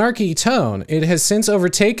snarky tone. It has since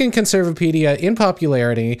overtaken Conservapedia in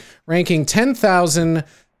popularity, ranking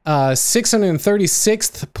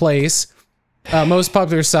 10,636th place, most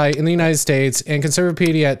popular site in the United States, and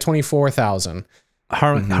Conservapedia at 24,000.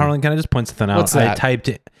 Harlan, can I just point something out? What's that?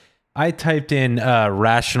 I typed in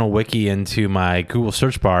Rational Wiki into my Google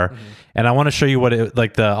search bar, and I want to show you what it,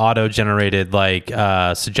 like the auto-generated like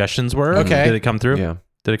suggestions were. Okay. Did it come through? Yeah.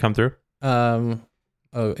 Did it come through? In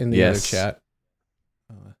the Yes. other chat.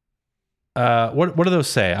 What do those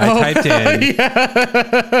say? I typed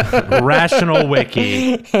in Rational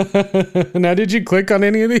Wiki. Now, did you click on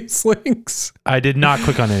any of these links? I did not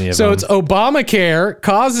click on any of them. So it's Obamacare,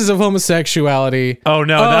 causes of homosexuality. Oh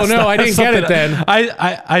no! I didn't get it then.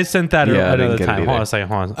 I sent that Yeah, I another didn't get it time. Hold on either. a second.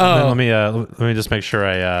 Hold on. Let me just make sure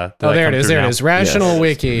I. There it is. There it is. Rational Yes.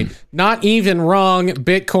 Wiki. Not even wrong.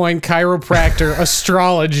 Bitcoin, chiropractor,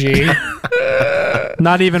 astrology.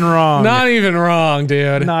 Not even wrong. Not even wrong,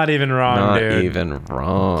 dude. Not even wrong, Not dude. even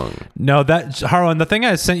wrong. No, that Harlan. The thing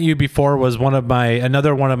I sent you before was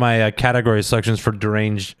another one of my category selections for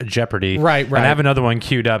Deranged Jeopardy. Right. And I have another one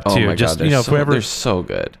queued up too. Oh my Just god, they're if so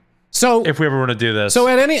good. So we ever want to do this. So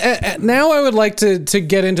now I would like to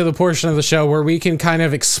get into the portion of the show where we can kind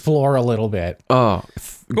of explore a little bit. Oh,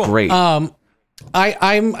 great. I'm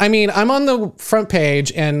on the front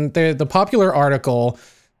page, and the popular article,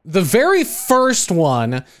 the very first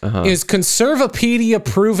one is Conservapedia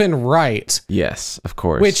proven right, Yes, of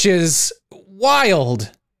course. which is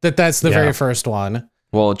wild that's the very first one.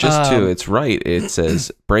 Well, just to it's right. It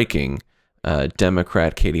says breaking.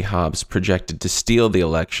 Democrat Katie Hobbs projected to steal the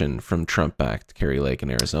election from Trump-backed Kari Lake in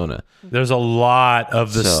Arizona. There's a lot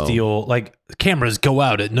of the So- steel, like cameras go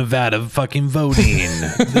out at Nevada fucking voting.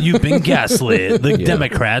 You've been gaslit. The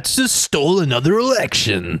Democrats just stole another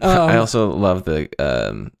election. I also love the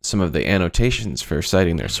some of the annotations for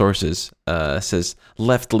citing their sources. Says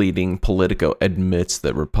left-leaning Politico admits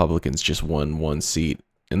that Republicans just won one seat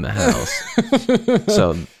in the House.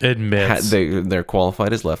 So Admits. they're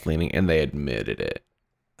qualified as left-leaning, and they admitted it.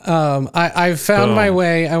 I've found my Boom.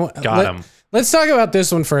 way. Got him. Let's talk about this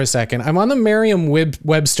one for a second. I'm on the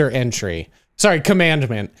Merriam-Webster entry. Sorry,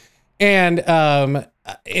 commandment. And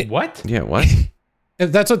What? Yeah, what?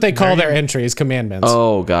 that's what they call their entries, commandments.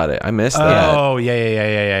 Oh, got it. I missed that. Oh,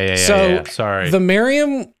 yeah. So Sorry. the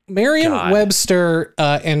Merriam-Webster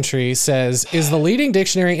entry says, is the leading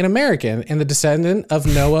dictionary in American and the descendant of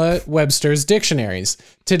Noah Webster's dictionaries.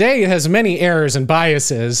 Today it has many errors and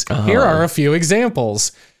biases. Here are a few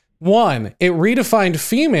examples. 1, it redefined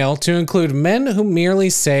female to include men who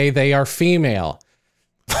merely say they are female.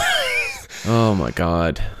 Oh my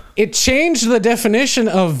god. It changed the definition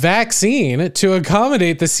of vaccine to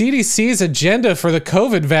accommodate the CDC's agenda for the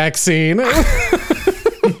COVID vaccine.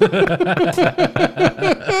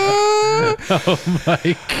 Oh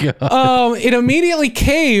my god. It immediately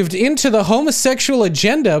caved into the homosexual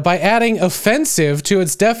agenda by adding offensive to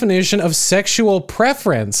its definition of sexual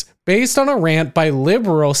preference, based on a rant by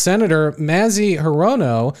liberal Senator Mazie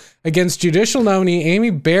Hirono against judicial nominee Amy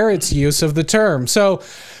Barrett's use of the term. So,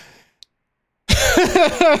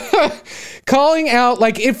 calling out,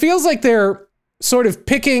 like, it feels like they're sort of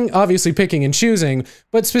obviously picking and choosing,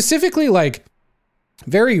 but specifically like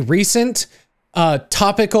very recent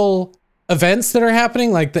topical events that are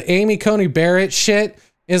happening, like the Amy Coney Barrett shit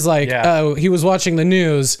is like, he was watching the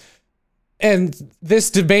news and this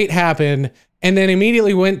debate happened, and then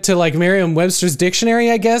immediately went to like Merriam-Webster's dictionary,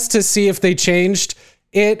 I guess, to see if they changed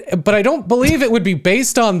it. But I don't believe it would be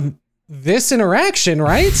based on this interaction,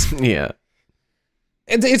 right? Yeah.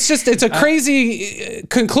 It's a crazy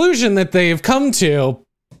conclusion that they've come to.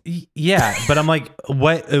 Yeah, but I'm like,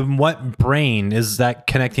 what brain is that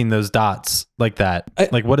connecting those dots like that?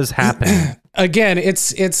 Like, what is happening? Again,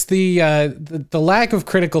 it's the lack of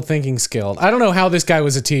critical thinking skill. I don't know how this guy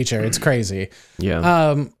was a teacher. It's crazy.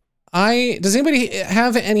 Yeah. Does anybody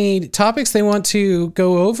have any topics they want to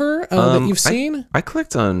go over that you've seen? I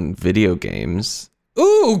clicked on video games.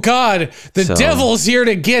 Ooh, God, the So- devil's here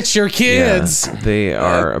to get your kids. Yeah, they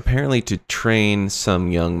are apparently to train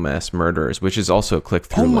some young mass murderers, which is also a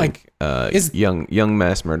click-through Oh my- link. Young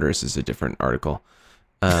mass murderers is a different article.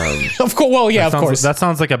 Of course. Well, yeah, of course. That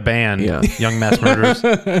sounds like a band. Yeah. Young Mass Murderers.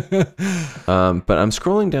 But I'm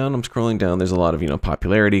scrolling down. There's a lot of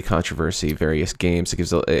popularity, controversy, various games. It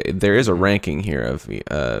gives there is a ranking here of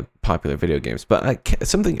popular video games, but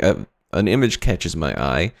an image catches my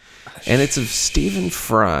eye, and it's of Stephen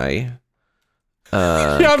Fry.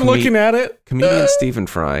 Yeah, I'm looking at it. Comedian Stephen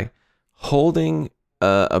Fry holding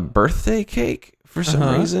a birthday cake for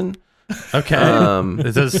some reason. Okay.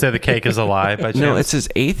 It does say the cake is a lie by chance. No, it says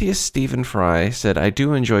atheist Stephen Fry said, "I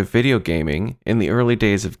do enjoy video gaming. In the early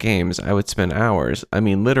days of games, I would spend hours. I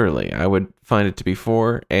mean, literally, I would find it to be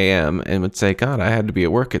 4 a.m. and would say, God, I had to be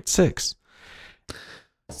at work at 6.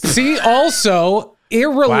 See, also,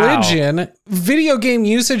 irreligion, video game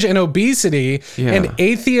usage and obesity, Yeah. and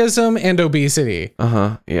atheism and obesity.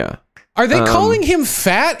 Yeah. Are they calling him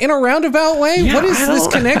fat in a roundabout way? Yeah, What is I this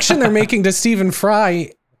don't- connection they're making to Stephen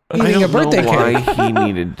Fry I eating a don't birthday know why cake? he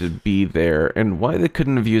needed to be there and why they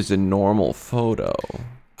couldn't have used a normal photo.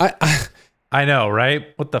 I know, right?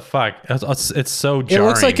 What the fuck? It's so jarring. It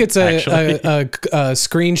looks like it's a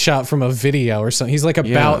screenshot from a video or something. He's like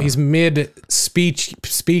he's mid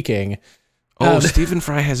speaking. Stephen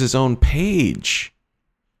Fry has his own page.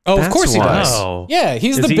 Oh, That's of course he why. does. Oh. Yeah,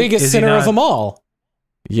 he's Is the he- biggest is he sinner of not- them all.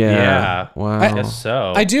 Yeah. Wow. I guess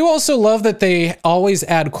so. I do also love that they always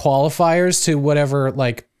add qualifiers to whatever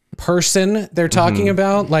like person they're talking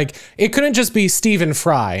about. Like it couldn't just be Stephen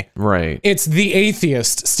Fry. Right. It's the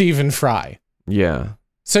atheist Stephen Fry. Yeah.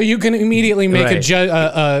 So you can immediately make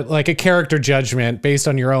Right. like a character judgment based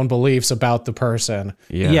on your own beliefs about the person.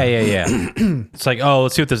 Yeah. It's like, oh,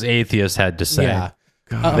 let's see what this atheist had to say. Yeah.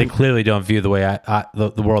 They clearly don't view the way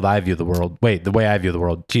the world I view the world. Wait, the way I view the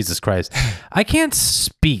world. Jesus Christ. I can't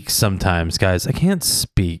speak sometimes, guys. I can't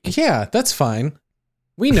speak. Yeah, that's fine.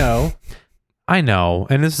 We know. I know,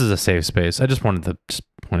 and this is a safe space. I just wanted to just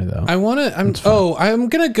point it out. I'm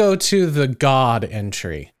gonna go to the God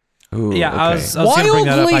entry. Ooh, yeah, okay. I was gonna bring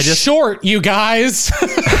that up. Wildly short, you guys.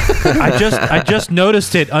 I just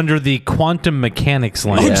noticed it under the quantum mechanics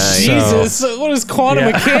link. Yeah, so- Jesus, what does quantum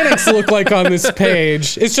Yeah. mechanics look like on this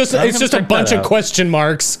page? It's just gonna a check bunch that of out. question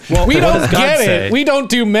marks. Well, we what don't does God get say? it. We don't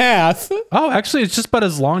do math. Oh, actually, it's just about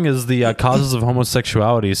as long as the causes of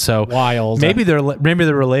homosexuality. So Wild. Maybe they're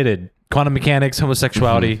related. Quantum mechanics,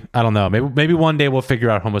 homosexuality. I don't know. Maybe one day we'll figure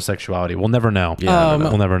out homosexuality. We'll never know. Yeah,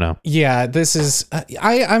 we'll never know. Yeah, this is.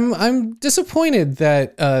 I'm disappointed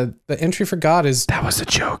that the entry for God is That was a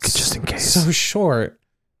joke, just in case. so short.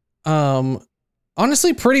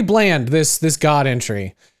 Honestly, pretty bland. This God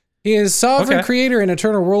entry. He is sovereign Okay. creator and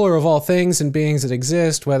eternal ruler of all things and beings that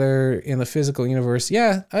exist, whether in the physical universe.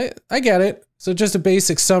 Yeah, I get it. So just a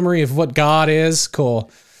basic summary of what God is.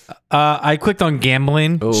 Cool. I clicked on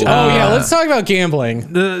gambling. Ooh. Oh yeah, let's talk about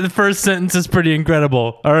gambling. The first sentence is pretty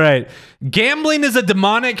incredible. All right. Gambling is a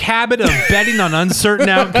demonic habit of betting on uncertain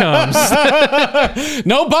outcomes.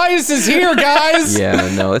 No biases here, guys.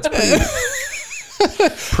 Yeah, no, it's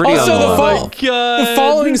pretty Also, on the the fall- line. The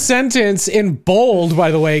following sentence in bold,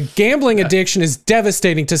 by the way, gambling addiction is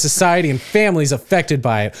devastating to society and families affected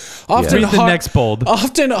by it. Often, Read the next bold.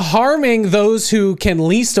 often harming those who can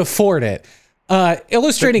least afford it.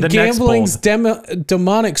 Illustrating The next gambling's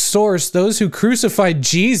demonic source, those who crucified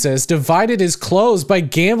Jesus divided his clothes by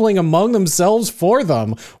gambling among themselves for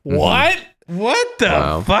them. What? What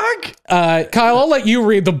the fuck? Kyle, I'll let you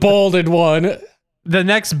read the bolded one. The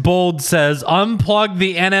next bold says, unplug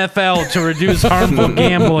the NFL to reduce harmful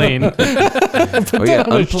gambling. Oh yeah,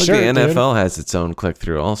 on a Unplug shirt, the dude. NFL has its own click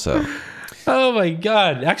through also. Oh my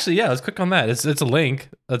God. Actually, yeah, let's click on that. It's a link.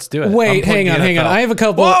 Let's do it. Wait, Unplug hang the on. NFL. I have a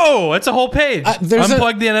couple. Whoa, it's a whole page. there's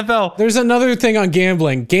Unplug the NFL. There's another thing on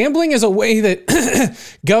gambling. Gambling is a way that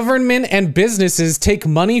government and businesses take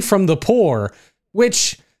money from the poor,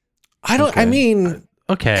 which I mean,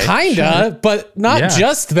 Okay. kinda, but not Yeah.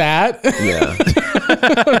 just that. Yeah.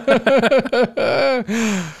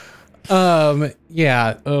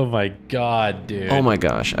 Yeah. Oh my God, dude. Oh my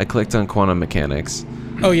gosh, I clicked on quantum mechanics.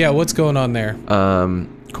 Oh yeah, what's going on there?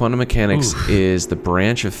 Quantum mechanics is the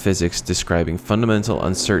branch of physics describing fundamental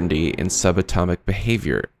uncertainty in subatomic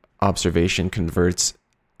behavior. Observation converts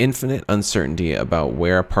infinite uncertainty about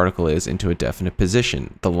where a particle is into a definite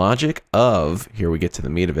position. The logic of, here we get to the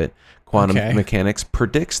meat of it, quantum Okay. mechanics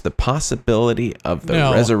predicts the possibility of the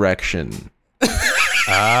No. resurrection. They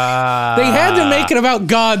had to make it about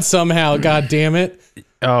God somehow, god damn it.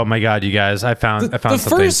 Oh my God, you guys. I found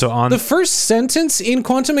something. The first sentence in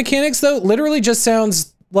quantum mechanics though literally just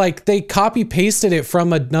sounds like they copy pasted it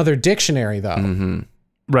from another dictionary though.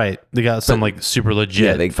 right. They got some like super legit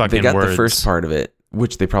Yeah, they fucking got words. the first part of it,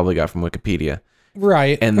 which they probably got from Wikipedia,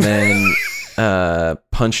 Right. and then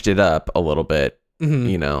punched it up a little bit,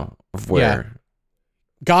 you know, of where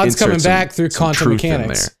God's insert coming some- back through some quantum truth in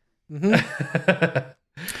mechanics.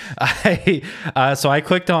 So I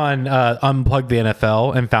clicked on Unplug the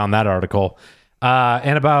NFL and found that article.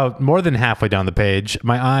 And about more than halfway down the page,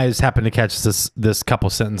 my eyes happened to catch this couple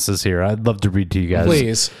sentences here. I'd love to read to you guys.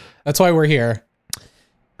 Please. That's why we're here.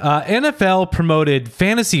 NFL promoted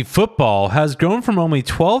fantasy football has grown from only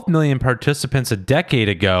 12 million participants a decade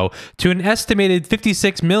ago to an estimated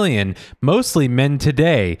 56 million, mostly men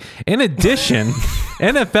today. In addition,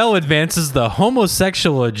 NFL advances the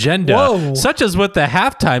homosexual agenda, Whoa. such as with the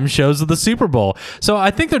halftime shows of the Super Bowl. So I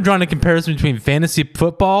think they're drawing a comparison between fantasy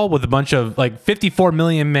football with a bunch of like 54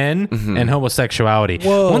 million men and homosexuality.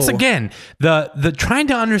 Whoa. Once again, the trying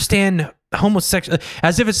to understand homosexual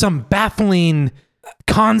as if it's some baffling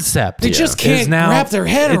concept. They just is can't wrap their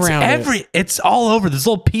head it's around it. It's all over. There's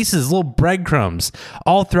little pieces, little breadcrumbs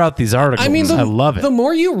all throughout these articles. I mean, I love it. The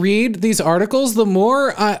more you read these articles, the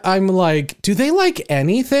more I'm like, do they like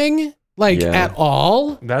anything? at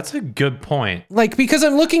all. That's a good point. Like, because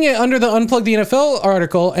I'm looking at under the Unplugged the NFL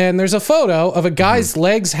article, and there's a photo of a guy's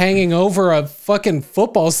legs hanging over a fucking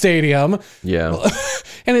football stadium. Yeah.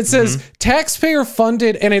 And it says taxpayer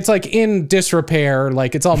funded, and it's like in disrepair,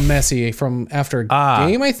 like it's all messy from after a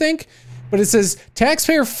game, I think. But it says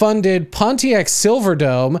taxpayer funded Pontiac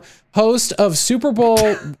Silverdome, host of Super Bowl,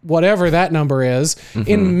 whatever that number is,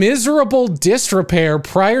 in miserable disrepair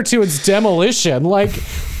prior to its demolition. Like,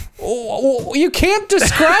 you can't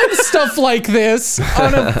describe stuff like this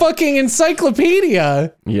on a fucking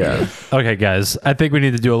encyclopedia. Yeah. Okay, guys, I think we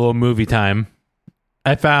need to do a little movie time.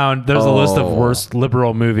 I found there's a list of worst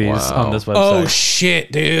liberal movies on this website. Oh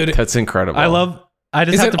shit, dude! That's incredible. I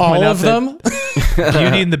just Is have it to point all out of them?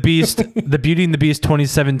 Beauty and the Beast, the Beauty and the Beast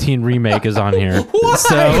 2017 remake is on here. Why?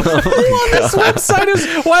 So On this website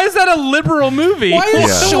is why is that a liberal movie? why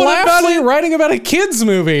is Yeah. Schlafly writing about a kids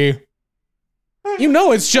movie? You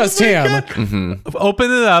know it's just him. Open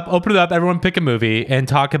it up. Everyone pick a movie and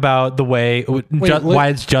talk about the way why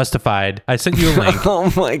it's justified. I sent you a link.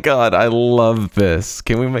 Oh my god, I love this.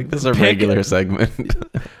 Can we make this a regular segment?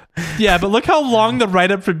 Yeah, but look how long the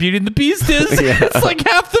write-up for Beauty and the Beast is. Yeah. It's like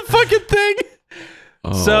half the fucking thing.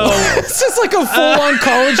 So It's just like a full-on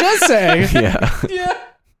college essay. Yeah. yeah.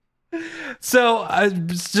 So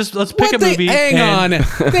let's pick a movie. Hang on.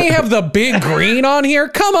 They have the big green on here?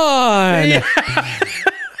 Come on.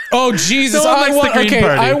 Oh Jesus! No one likes the Green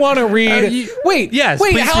Party. I want to read. Wait, yes,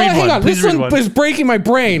 wait. please read Hang one. on. Please This read one one. is breaking my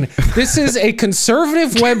brain. This is a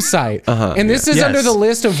conservative website, and this is Yes. under the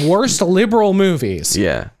list of worst liberal movies.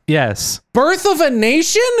 Yeah. Yes, Birth of a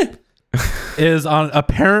Nation? is on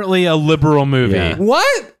apparently a liberal movie. Yeah.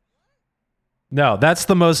 What? No, that's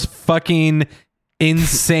the most fucking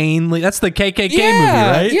insanely. That's the KKK movie,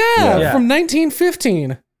 right? Yeah, from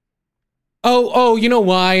 1915. Oh, you know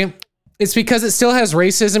why? It's because it still has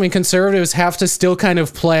racism, and conservatives have to still kind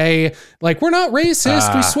of play like, we're not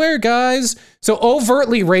racist, we swear, guys. So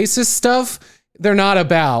overtly racist stuff, they're not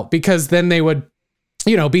about, because then they would,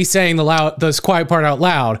 be saying this quiet part out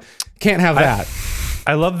loud. Can't have that.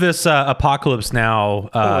 I love this Apocalypse Now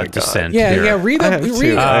dissent. Yeah, here. read I up. have Read.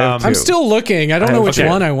 two. I have I'm two. still looking. I don't know which okay.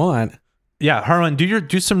 one I want. Yeah, Harlan,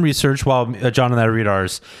 do some research while John and I read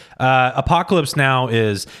ours. Apocalypse Now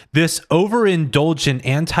is this overindulgent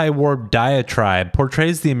anti-war diatribe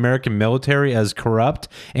portrays the American military as corrupt,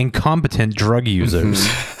 incompetent drug users.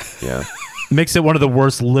 Yeah. Makes it one of the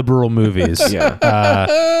worst liberal movies. Yeah.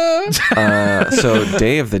 So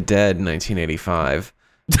Day of the Dead, 1985.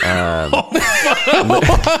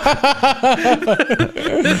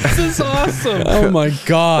 This is awesome. Oh my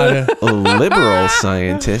god. A liberal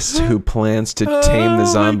scientist who plans to tame the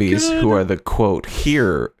zombies who are the quote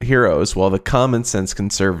heroes, while the common sense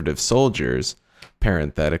conservative soldiers,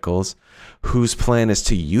 parentheticals, whose plan is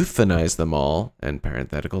to euthanize them all, and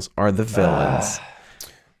parentheticals, are the villains.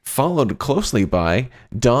 Followed closely by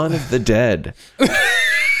Dawn of the Dead.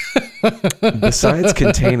 Besides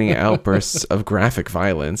containing outbursts of graphic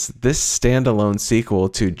violence, this standalone sequel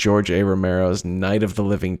to George A. Romero's Night of the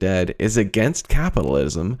Living Dead is against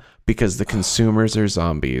capitalism because the consumers are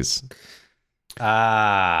zombies.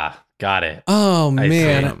 Got it. Oh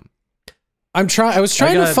man. I was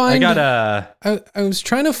trying to find I was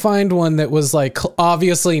trying to find one that was like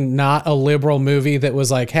obviously not a liberal movie that was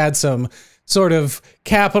like had some sort of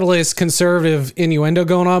capitalist conservative innuendo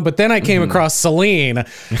going on, but then I came across Celine,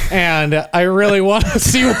 and I really want to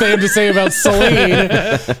see what they had to say about Celine.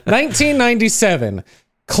 1997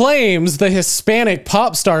 claims the Hispanic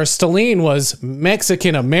pop star Celine was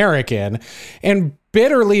Mexican American, and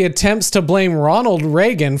bitterly attempts to blame Ronald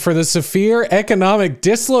Reagan for the severe economic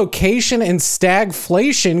dislocation and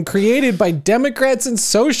stagflation created by Democrats and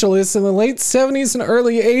socialists in the late 70s and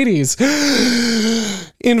early 80s.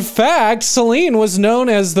 In fact, Celine was known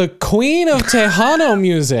as the Queen of Tejano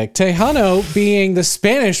music, Tejano being the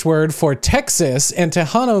Spanish word for Texas, and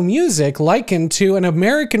Tejano music likened to an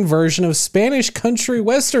American version of Spanish country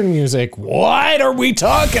western music. What are we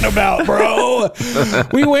talking about, bro?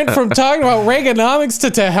 We went from talking about Reaganomics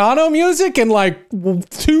to Tejano music in like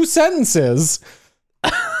 2 sentences.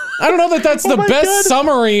 I don't know that that's the best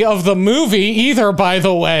summary of the movie either, by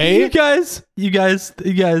the way. You guys, I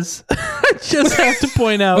just have to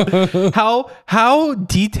point out how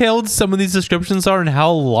detailed some of these descriptions are and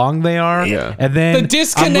how long they are. Yeah. And then The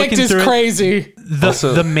disconnect is crazy.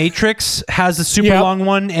 The Matrix has a super long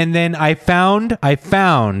one, and then I found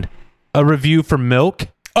a review for Milk.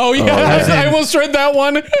 Oh yeah, I almost read that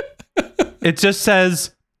one. It just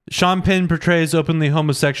says Sean Penn portrays openly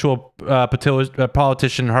homosexual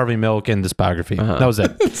politician Harvey Milk in this biography. That was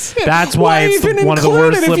it. That's why it's one of the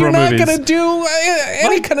worst liberal movies. If you're not going to do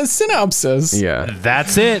any kind of synopsis. Yeah.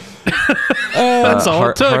 That's it. That's all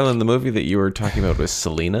it took. Harlan, the movie that you were talking about was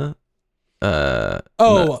Selena.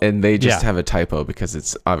 And they just have a typo because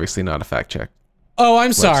it's obviously not a fact check. Oh,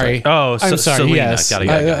 I'm sorry. Oh, I'm sorry. Selena. Yes. Got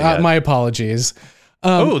it. My apologies.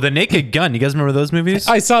 The Naked Gun. You guys remember those movies?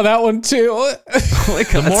 I saw that one too.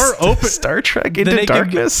 The more open Star Trek Into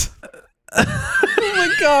Darkness. Oh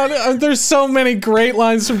my god, there's so many great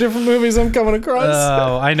lines from different movies I'm coming across.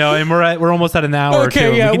 Oh, I know, and we're almost at an hour. Okay,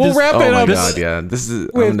 or two. yeah, we'll wrap it Oh up. my god, yeah. This is.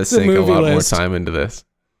 I'm gonna sink a lot more time into this.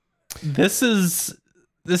 This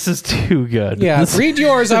is too good. Yeah, read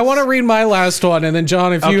yours. I want to read my last one, and then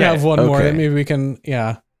John, if you have one more, then maybe we can.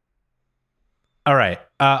 Yeah. All right.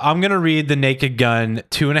 I'm gonna read The Naked Gun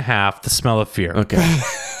 2.5. The Smell of Fear. Okay.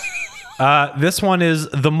 This one is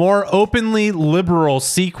the more openly liberal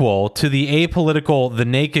sequel to the apolitical The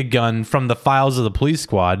Naked Gun from the Files of the Police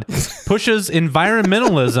Squad, pushes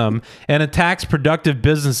environmentalism and attacks productive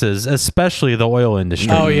businesses, especially the oil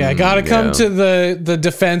industry. Oh yeah, gotta come to the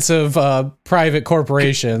defense of private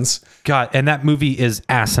corporations. God, and that movie is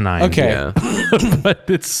asinine. Okay. Yeah. But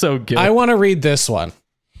it's so good. I want to read this one.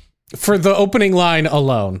 For the opening line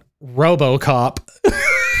alone, RoboCop.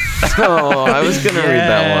 Oh, I was gonna read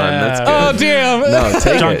that one. That's good. Oh damn! No,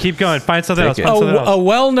 take John, it. keep going. Find something else. Take Find something else. A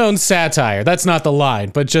well-known satire. That's not the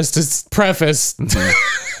line, but just as preface.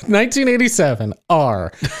 1987.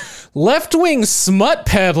 R. Left-wing smut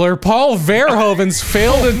peddler Paul Verhoeven's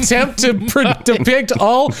failed attempt to depict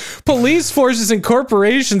all police forces and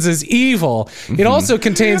corporations as evil. It also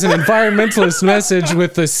contains an environmentalist message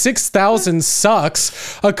with the 6000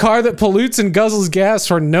 sucks, a car that pollutes and guzzles gas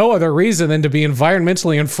for no other reason than to be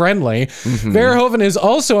environmentally unfriendly. Verhoeven is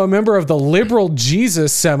also a member of the Liberal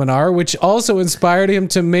Jesus Seminar, which also inspired him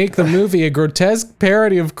to make the movie a grotesque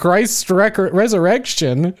parody of Christ's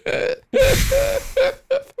resurrection.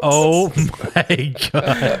 Oh my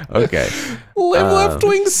god. Okay.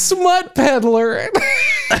 Left-wing smut peddler.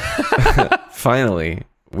 Finally,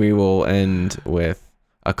 we will end with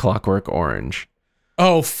A Clockwork Orange.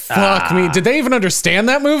 Oh, fuck me. Did they even understand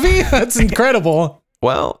that movie? That's incredible.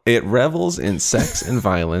 Well, it revels in sex and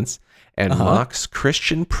violence and mocks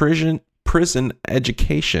Christian prison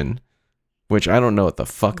education, which I don't know what the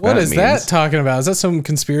fuck What that is means. that talking about? Is that some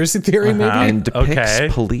conspiracy theory maybe? And depicts Okay.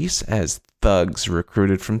 police as thugs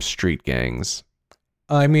recruited from street gangs.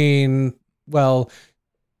 I mean, well,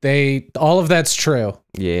 all of that's true.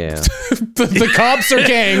 Yeah. The cops are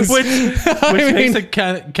gangs. Which I makes mean, it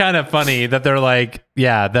kind of funny that they're like,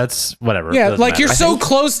 yeah, that's whatever. yeah, Doesn't like matter. you're so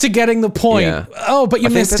close to getting the point. Yeah. Oh, but you I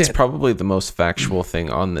think missed that's it. probably the most factual thing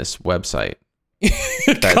on this website.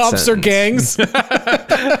 Cops are gangs. God.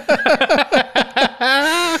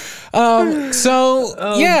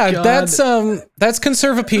 That's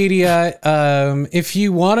Conservapedia. If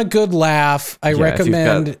you want a good laugh, I Yeah,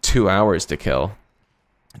 recommend if you've got 2 hours to kill.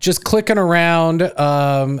 just clicking around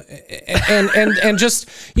and just,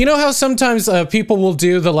 you know how sometimes people will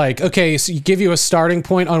do the like, okay, so you give you a starting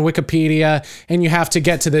point on Wikipedia and you have to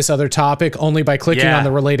get to this other topic only by clicking Yeah. on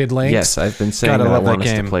the related links. Yes, I've been saying Gotta that I love that want us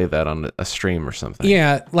to game. play that on a stream or something.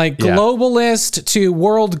 Yeah, like Yeah. globalist to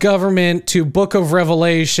world government to Book of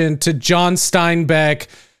Revelation to John Steinbeck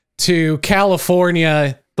to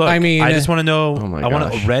California. Look, I mean, I just want to know. Oh my I want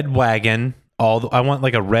gosh. a red wagon. I want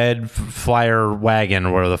like a red flyer wagon,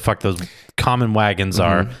 or where the fuck those common wagons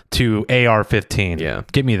are, to AR-15. Yeah.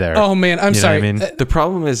 Get me there. oh man, I'm You know what sorry. I mean? The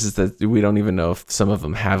problem is that we don't even know if some of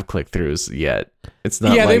them have click-throughs yet. It's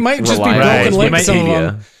not Yeah, they like might just be reliable broken as links, some of Wikipedia.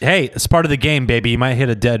 them. Hey, it's part of the game, baby. You might hit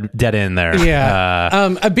a dead end there.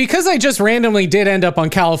 Yeah. Because I just randomly did end up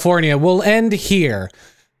on California, we'll end here.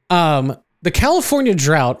 The California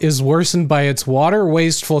drought is worsened by its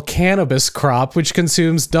water-wasteful cannabis crop, which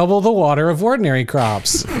consumes double the water of ordinary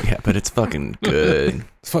crops. Yeah, but it's fucking good.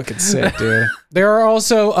 Fucking sick, dude. There are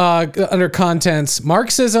also under contents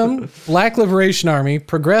Marxism, Black Liberation Army,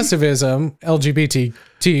 progressivism, LGBT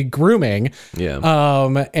grooming, Yeah.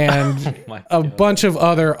 and a bunch of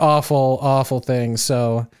other awful things.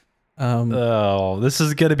 So, Oh, this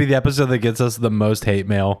is gonna be the episode that gets us the most hate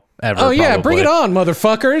mail ever. oh yeah, bring probably. it on,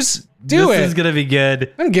 motherfuckers. Do This it. is gonna be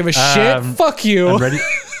good. I don't give a shit. Fuck you.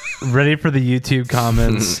 I'm ready for the YouTube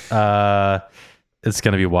comments. It's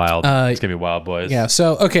gonna be wild. It's gonna be wild, boys. Yeah.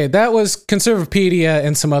 So okay, that was Conservapedia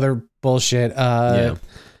and some other bullshit. Yeah.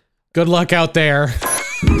 Good luck out there.